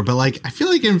Infinity War, but like I feel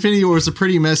like Infinity War is a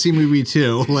pretty messy movie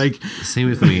too. Like same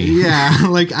with me. Yeah,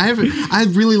 like I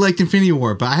really liked Infinity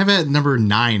War, but I have it at number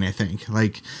 9, I think.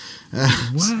 Like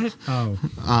what? Oh,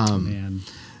 man.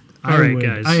 All right,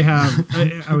 guys.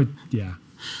 I would. Yeah,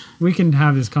 we can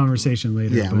have this conversation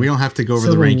later. Yeah, we don't have to go over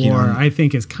Civil the ranking. War, I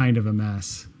think is kind of a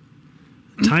mess.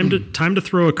 Time to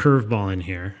throw a curveball in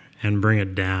here and bring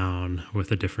it down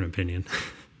with a different opinion.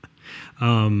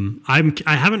 I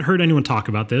haven't heard anyone talk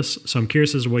about this, so I'm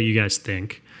curious as to what you guys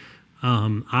think.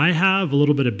 I have a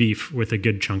little bit of beef with a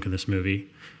good chunk of this movie,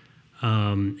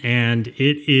 and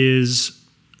it is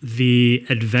the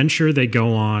adventure they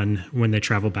go on when they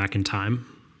travel back in time.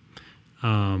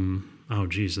 Oh,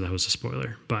 geez, that was a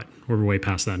spoiler, but we're way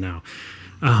past that now.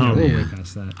 We're way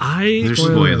past that. There's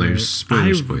spoilers.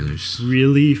 Spoilers. I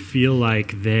really feel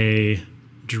like they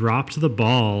dropped the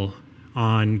ball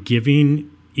on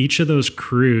giving each of those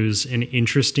crews an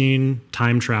interesting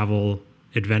time travel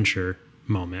adventure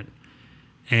moment.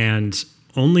 And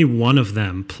only one of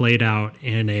them played out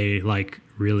in a like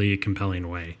really compelling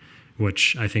way,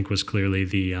 which I think was clearly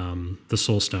the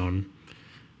Soulstone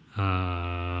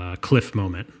Cliff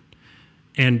moment.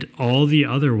 And all the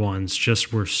other ones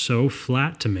just were so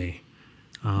flat to me.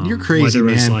 You're crazy,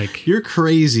 man. You're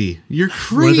crazy. You're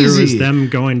crazy. Whether it was them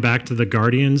going back to the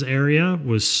Guardians area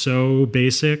was so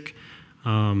basic.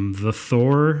 The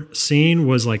Thor scene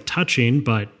was like touching,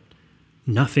 but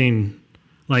nothing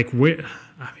like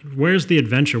where's the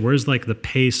adventure? Where's like the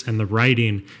pace and the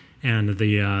writing and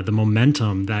the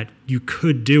momentum that you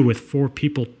could do with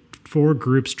 4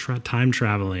 groups time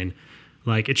traveling?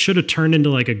 Like it should have turned into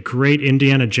like a great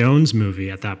Indiana Jones movie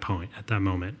at that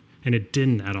moment, and it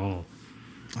didn't at all.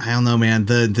 I don't know, man.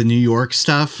 The New York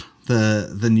stuff,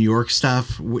 the New York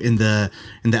stuff in the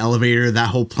elevator, that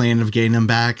whole plan of getting them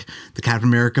back, the Captain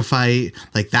America fight,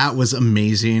 like that was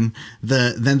amazing.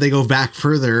 Then they go back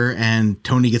further and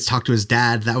Tony gets talked to his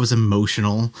dad. That was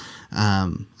emotional.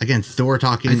 Again, Thor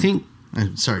talking. I think.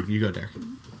 Sorry, you go, Derek.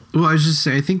 Well, I was just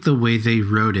saying, I think the way they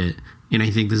wrote it, and I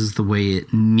think this is the way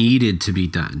it needed to be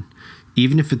done,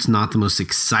 even if it's not the most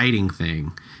exciting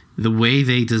thing. The way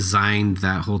they designed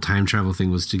that whole time travel thing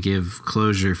was to give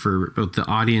closure for both the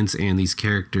audience and these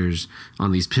characters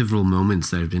on these pivotal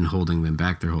moments that have been holding them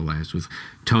back their whole lives. With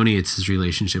Tony, it's his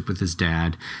relationship with his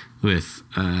dad. With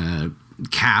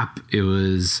Cap, it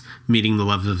was meeting the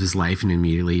love of his life and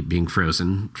immediately being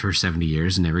frozen for 70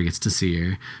 years and never gets to see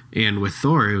her. And with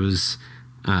Thor, it was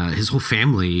his whole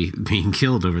family being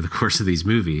killed over the course of these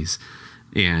movies.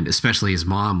 And especially his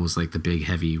mom was like the big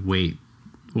heavy weight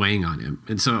weighing on him.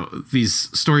 And so these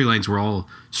storylines were all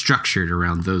structured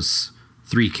around those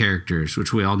 3 characters,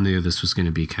 which we all knew this was going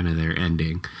to be kind of their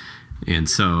ending. And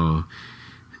so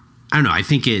I don't know, I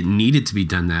think it needed to be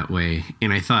done that way.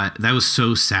 And I thought that was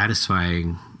so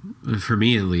satisfying for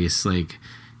me, at least, like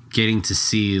getting to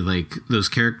see like those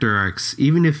character arcs,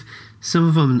 even if some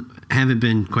of them haven't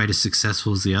been quite as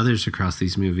successful as the others across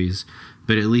these movies,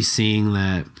 but at least seeing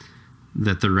that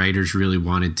the writers really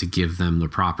wanted to give them the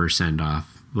proper send-off.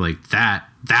 Like that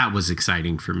was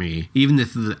exciting for me. Even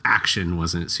if the action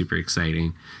wasn't super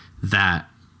exciting, that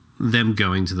them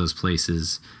going to those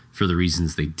places for the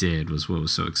reasons they did was what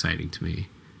was so exciting to me.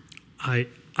 I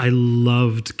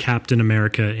loved Captain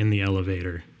America in the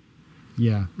elevator.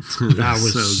 Yeah. That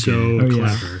was so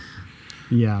clever.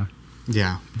 Yeah.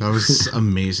 Yeah, that was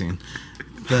amazing.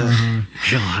 Hail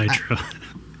Hydra.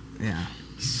 Yeah.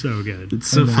 So good. It's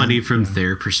so funny from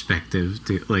their perspective,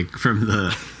 like from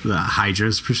the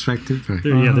Hydra's perspective.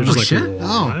 Yeah, they're just like, shit.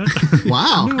 Oh,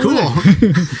 wow, No cool.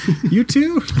 You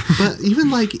too? But even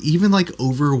like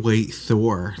overweight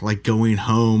Thor, like going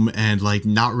home and like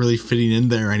not really fitting in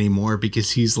there anymore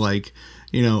because he's like,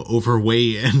 you know,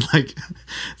 overweight and like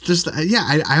just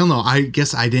I don't know. I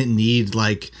guess I didn't need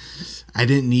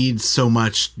so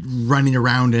much running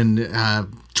around and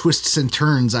twists and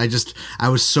turns. I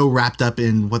was so wrapped up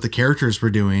in what the characters were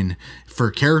doing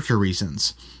for character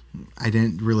reasons. I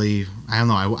don't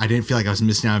know. I didn't feel like I was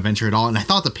missing out on adventure at all. And I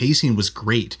thought the pacing was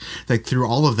great. Like through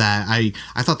all of that, I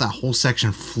thought that whole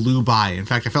section flew by. In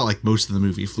fact, I felt like most of the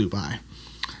movie flew by.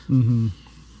 Mm-hmm.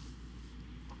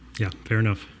 Yeah, fair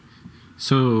enough.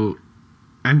 So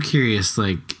I'm curious,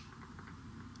 like,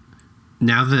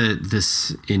 now that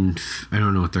this I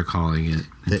don't know what they're calling it,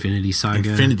 Infinity Saga.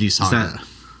 Infinity Saga. Is that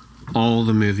all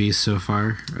the movies so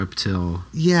far up till?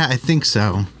 Yeah, I think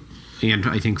so. And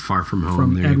I think Far From Home.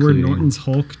 From they're Edward including. Norton's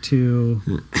Hulk to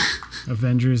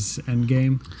Avengers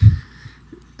Endgame.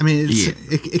 I mean,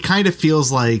 it kind of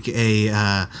feels like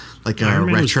a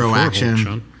retro action.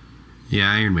 Hulk, yeah,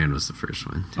 Iron Man was the first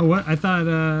one. Oh, what? I thought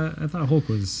Hulk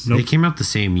was. They came out the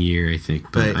same year, I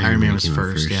think. But Iron Man was came out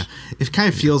first. Yeah, it kind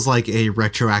of feels like a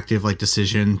retroactive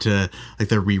decision to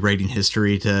they're rewriting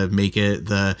history to make it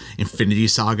the Infinity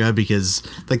Saga, because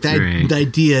the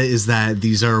idea is that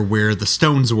these are where the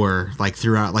stones were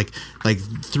throughout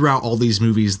throughout all these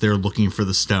movies. They're looking for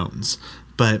the stones,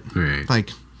 but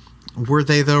were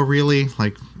they though really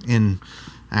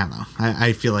I don't know.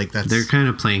 I feel like they're kind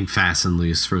of playing fast and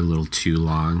loose for a little too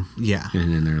long. Yeah.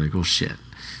 And then they're like, well, shit.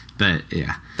 But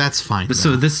yeah. That's fine. But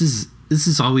so this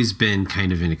has always been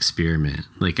kind of an experiment.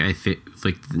 I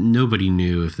think nobody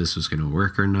knew if this was going to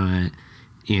work or not.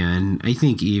 And I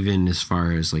think even as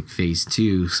far as phase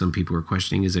 2, some people were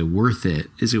questioning, is it worth it?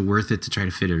 Is it worth it to try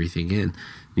to fit everything in?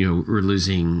 We're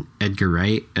losing Edgar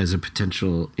Wright as a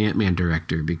potential Ant-Man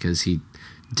director because he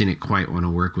didn't quite want to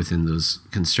work within those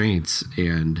constraints,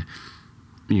 and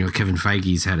Kevin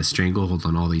Feige's had a stranglehold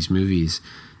on all these movies,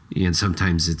 and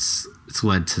sometimes it's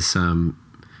led to some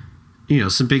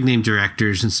big name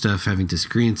directors and stuff having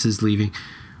disagreements, leaving.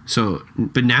 So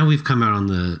but now we've come out on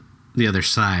the other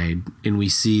side, and we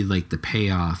see the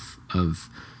payoff of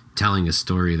telling a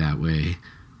story that way.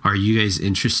 Are you guys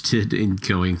interested in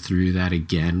going through that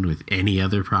again with any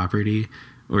other property?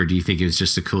 Or do you think it was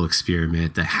just a cool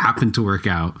experiment that happened to work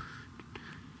out?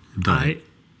 But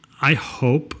I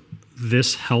hope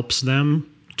this helps them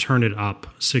turn it up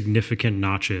significant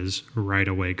notches right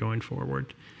away going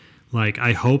forward.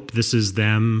 I hope this is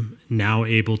them now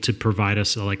able to provide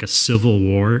us a Civil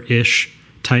War-ish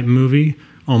type movie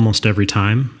almost every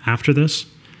time after this.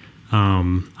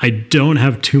 I don't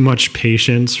have too much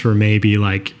patience for maybe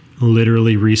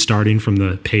literally restarting from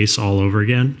the pace all over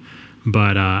again.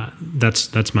 But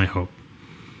that's my hope.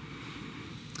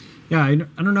 Yeah, I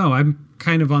don't know. I'm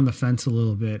kind of on the fence a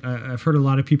little bit. I've heard a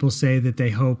lot of people say that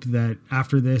they hope that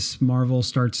after this, Marvel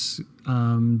starts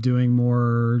doing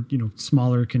more,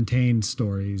 smaller contained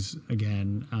stories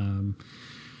again. And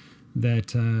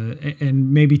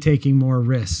maybe taking more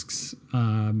risks,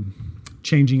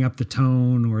 changing up the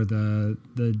tone or the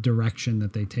direction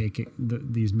that they take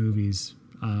these movies.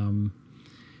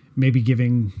 Maybe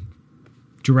giving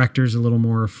directors a little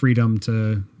more freedom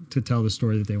to tell the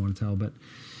story that they want to tell. But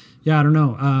yeah, I don't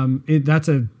know.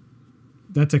 That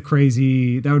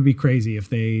would be crazy if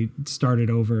they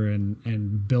started over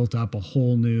and built up a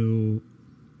whole new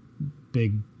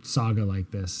big saga like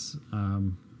this. I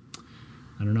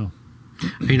don't know.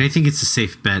 I mean, I think it's a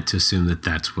safe bet to assume that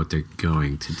that's what they're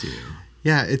going to do.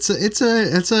 Yeah, that's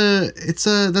a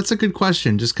good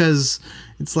question, just because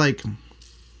it's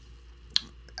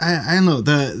I don't know,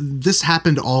 this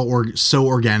happened all so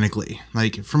organically.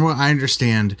 From what I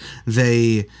understand,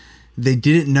 they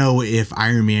didn't know if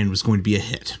Iron Man was going to be a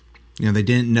hit. They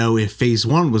didn't know if phase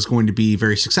 1 was going to be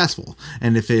very successful.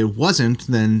 And if it wasn't,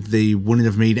 then they wouldn't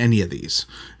have made any of these.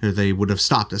 Or they would have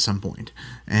stopped at some point.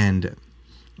 And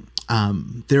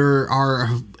there are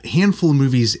a handful of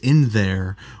movies in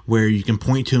there where you can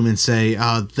point to them and say,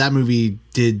 that movie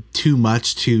did too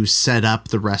much to set up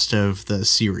the rest of the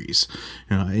series.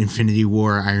 Infinity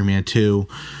War, Iron Man 2.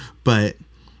 But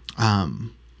I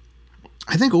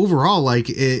think overall,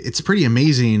 it's pretty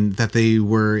amazing that they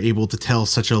were able to tell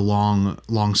such a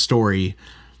long story.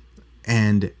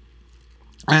 And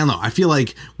I don't know, I feel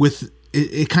like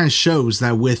it kind of shows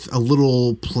that with a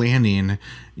little planning,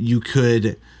 you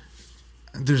could...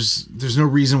 There's no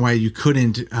reason why you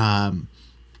couldn't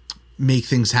make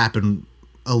things happen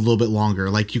a little bit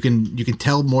longer. You can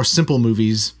tell more simple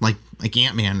movies like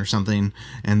Ant-Man or something,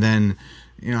 and then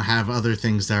have other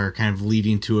things that are kind of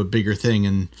leading to a bigger thing,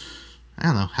 and I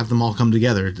don't know, have them all come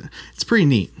together. It's pretty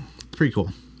neat. It's pretty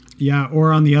cool. Yeah,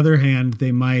 or on the other hand,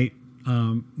 they might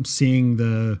seeing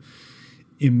the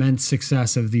immense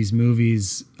success of these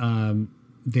movies,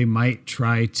 they might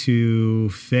try to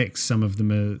fix some of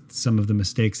the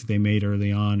mistakes that they made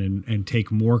early on and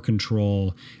take more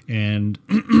control and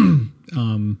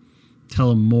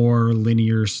tell a more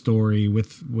linear story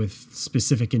with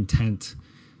specific intent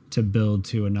to build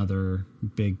to another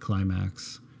big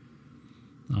climax.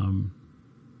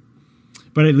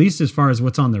 But at least as far as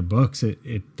what's on their books,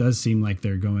 it does seem like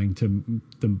they're going to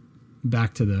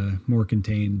back to the more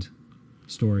contained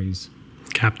stories.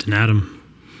 Captain Adam.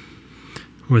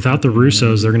 Without the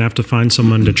Russos, they're going to have to find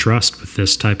someone to trust with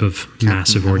this type of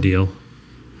massive ordeal.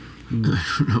 I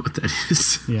don't know what that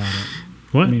is. Yeah.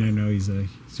 What? I mean, I know he's a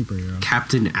superhero.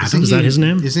 Captain Adam? Is that his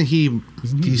name? Isn't he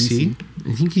DC?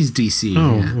 I think he's DC.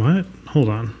 Oh, yeah. what? Hold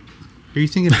on. Are you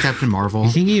thinking of Captain Marvel? Are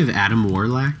you thinking of Adam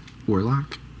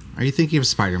Warlock? Are you thinking of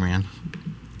Spider-Man?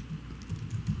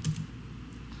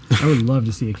 I would love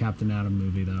to see a Captain Adam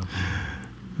movie, though.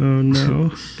 Oh,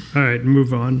 no. All right,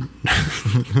 move on.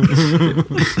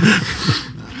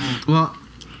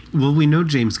 Well, we know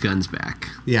James Gunn's back.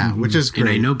 Yeah, which is great. And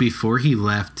I know before he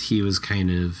left, he was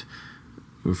kind of,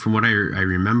 from what I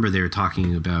remember they were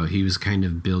talking about, he was kind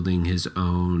of building his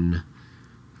own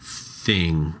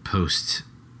thing post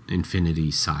Infinity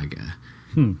Saga.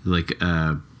 Like,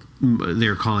 they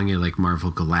were calling it like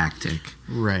Marvel Galactic.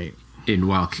 Right. And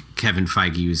while Kevin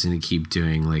Feige was going to keep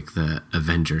doing like the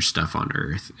Avengers stuff on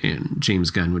Earth, and James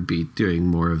Gunn would be doing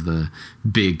more of the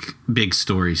big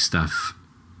story stuff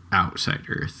outside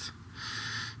Earth.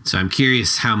 So I'm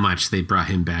curious how much they brought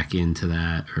him back into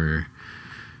that, or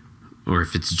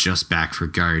if it's just back for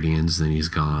Guardians, then he's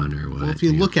gone, or what. Well, if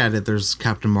you look at it, there's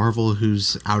Captain Marvel,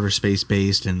 who's outer space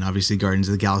based, and obviously Guardians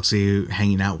of the Galaxy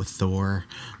hanging out with Thor.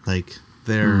 Like,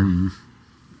 they're...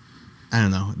 I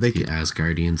don't know. The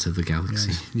Asgardians of the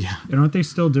Galaxy. Yeah. And aren't they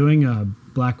still doing a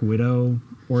Black Widow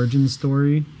origin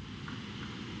story?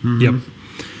 Yep.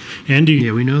 Andy.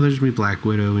 Yeah, we know there's gonna be Black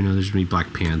Widow. We know there's gonna be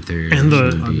Black Panther. And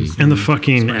the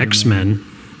fucking X-Men.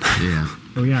 Yeah.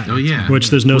 Oh yeah. Oh yeah. Which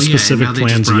there's no specific and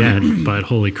plans yet, but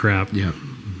holy crap. Yeah.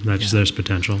 There's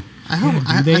potential. I hope.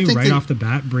 Do they right off the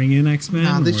bat bring in X-Men?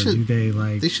 No, they or should. Do they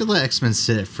like? They should let X-Men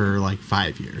sit for like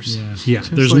 5 years. Yeah.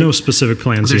 There's no specific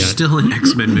plans There's yet. still an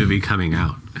X-Men movie coming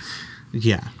out.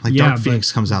 Yeah, like Dark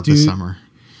Phoenix comes out this summer.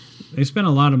 They spent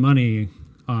a lot of money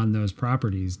on those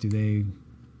properties. Do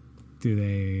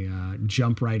they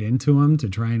jump right into them to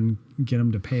try and get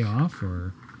them to pay off,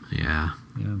 or? Yeah.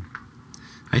 Yeah.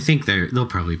 I think they'll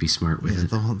probably be smart with it.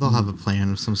 They'll have a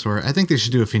plan of some sort. I think they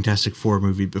should do a Fantastic Four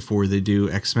movie before they do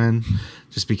X-Men,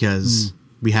 just because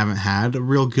we haven't had a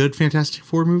real good Fantastic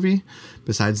Four movie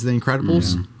besides The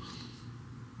Incredibles.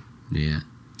 Yeah.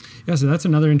 Yeah, so that's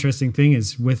another interesting thing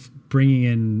is with bringing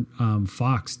in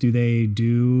Fox, do they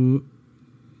do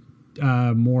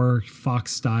more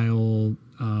Fox style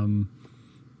of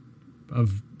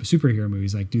superhero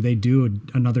movies? Like, do they do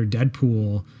another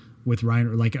Deadpool with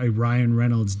Ryan, like a Ryan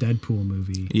Reynolds Deadpool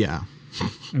movie? Yeah.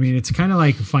 I mean, it's kind of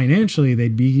like financially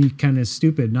they'd be kind of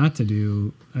stupid not to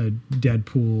do a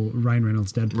Ryan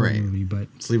Reynolds Deadpool movie, but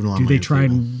do they try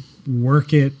and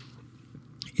work it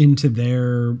into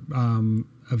their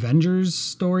Avengers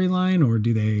storyline, or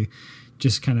do they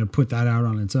just kind of put that out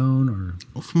on its own? Or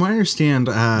well, from what I understand,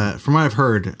 from what I've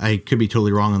heard, I could be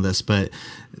totally wrong on this, but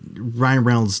Ryan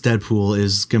Reynolds Deadpool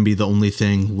is going to be the only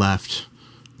thing left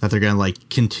that they're going to like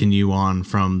continue on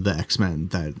from the X-Men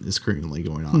that is currently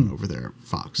going on over there at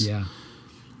Fox. Yeah.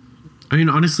 I mean,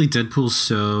 honestly, Deadpool's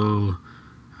so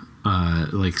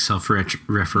like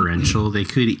self-referential. They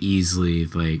could easily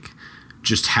like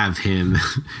just have him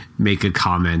make a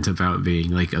comment about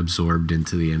being like absorbed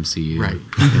into the MCU. Right.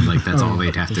 And like that's all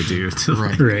they'd have to do.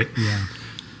 Right. Yeah.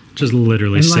 Just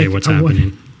literally say what's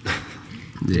happening.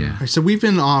 Yeah. Right, so we've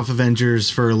been off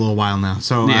Avengers for a little while now.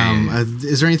 So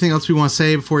is there anything else we want to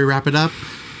say before we wrap it up?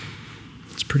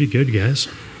 It's pretty good, guys.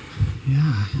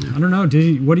 Yeah. I don't know.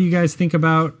 What do you guys think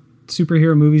about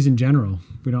superhero movies in general?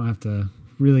 We don't have to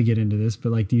really get into this,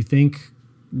 but like, do you think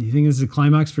this is a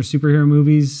climax for superhero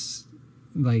movies,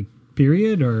 like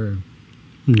period, or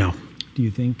no? Do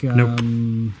you think nope.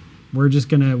 We're just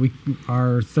gonna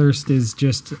our thirst is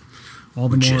just all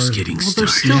the more just getting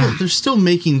they're still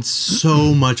making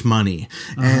so much money,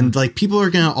 and like people are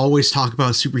gonna always talk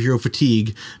about superhero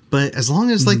fatigue, but as long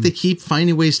as like they keep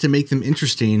finding ways to make them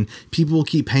interesting, people will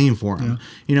keep paying for them.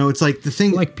 You know, it's like the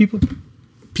thing, like people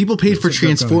paid for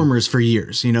Transformers for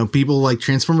years. You know, people like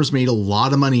Transformers made a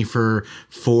lot of money for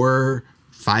 4-5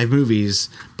 movies,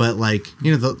 but like,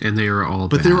 you know, and they were all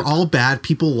they were all bad.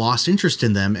 People lost interest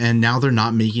in them, and now they're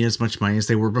not making as much money as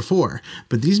they were before.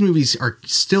 But these movies are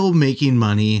still making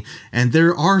money, and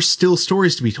there are still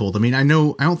stories to be told. I mean, I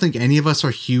don't think any of us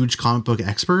are huge comic book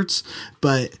experts,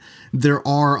 but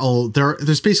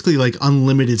there's basically like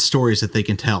unlimited stories that they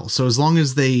can tell. So as long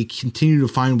as they continue to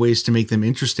find ways to make them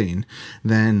interesting,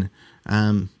 then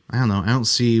I don't know. I don't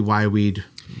see why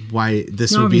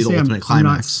this would be the ultimate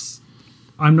climax.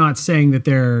 I'm not saying that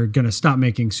they're going to stop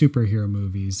making superhero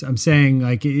movies. I'm saying,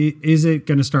 like, is it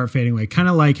going to start fading away? Kind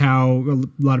of like how a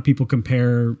lot of people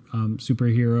compare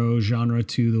superhero genre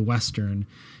to the Western,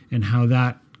 and how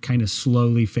that kind of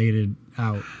slowly faded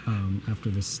out after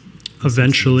this.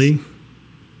 Eventually,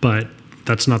 but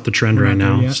that's not the trend right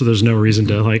now. So there's no reason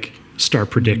to like start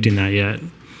predicting that yet.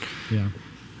 Yeah.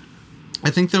 I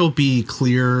think there'll be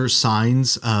clear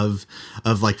signs of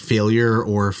like failure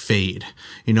or fade,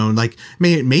 you know, like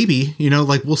maybe, you know,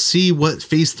 like we'll see what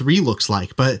phase 3 looks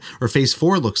like, or phase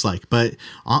 4 looks like, but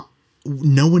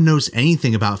no one knows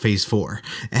anything about phase 4.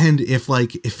 And if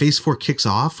phase 4 kicks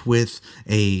off with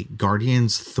a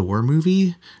Guardians Thor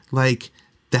movie, like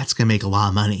that's going to make a lot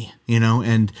of money, you know,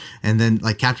 and then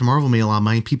like Captain Marvel made a lot of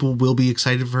money. People will be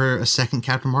excited for a second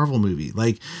Captain Marvel movie.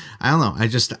 Like, I don't know.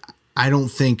 I don't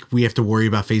think we have to worry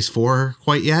about phase 4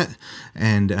 quite yet.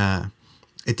 And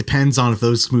it depends on if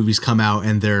those movies come out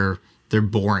and they're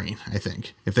boring. I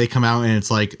think if they come out and it's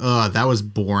like, oh, that was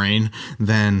boring,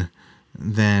 then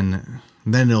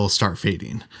it'll start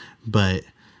fading. But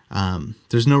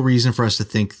there's no reason for us to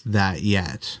think that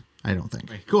yet. I don't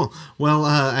think. Cool. Well,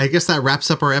 I guess that wraps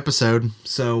up our episode.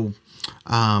 So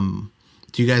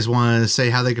do you guys want to say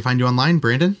how they can find you online,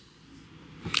 Brandon?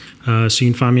 So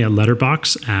you can find me at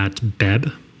Letterboxd at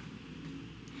Beb.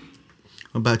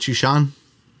 What about you, Sean?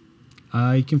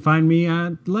 You can find me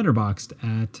at Letterboxd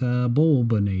at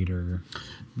Bulbinator.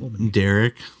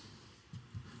 Derek?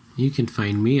 You can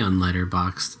find me on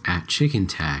Letterboxd at Chicken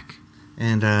Tack.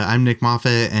 And I'm Nick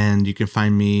Moffat, and you can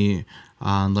find me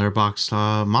on Letterboxd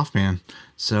Mothman.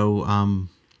 So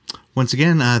once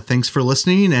again, thanks for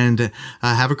listening, and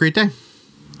have a great day.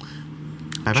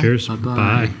 Bye-bye. Cheers. Bye-bye.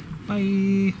 Bye.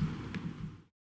 Bye.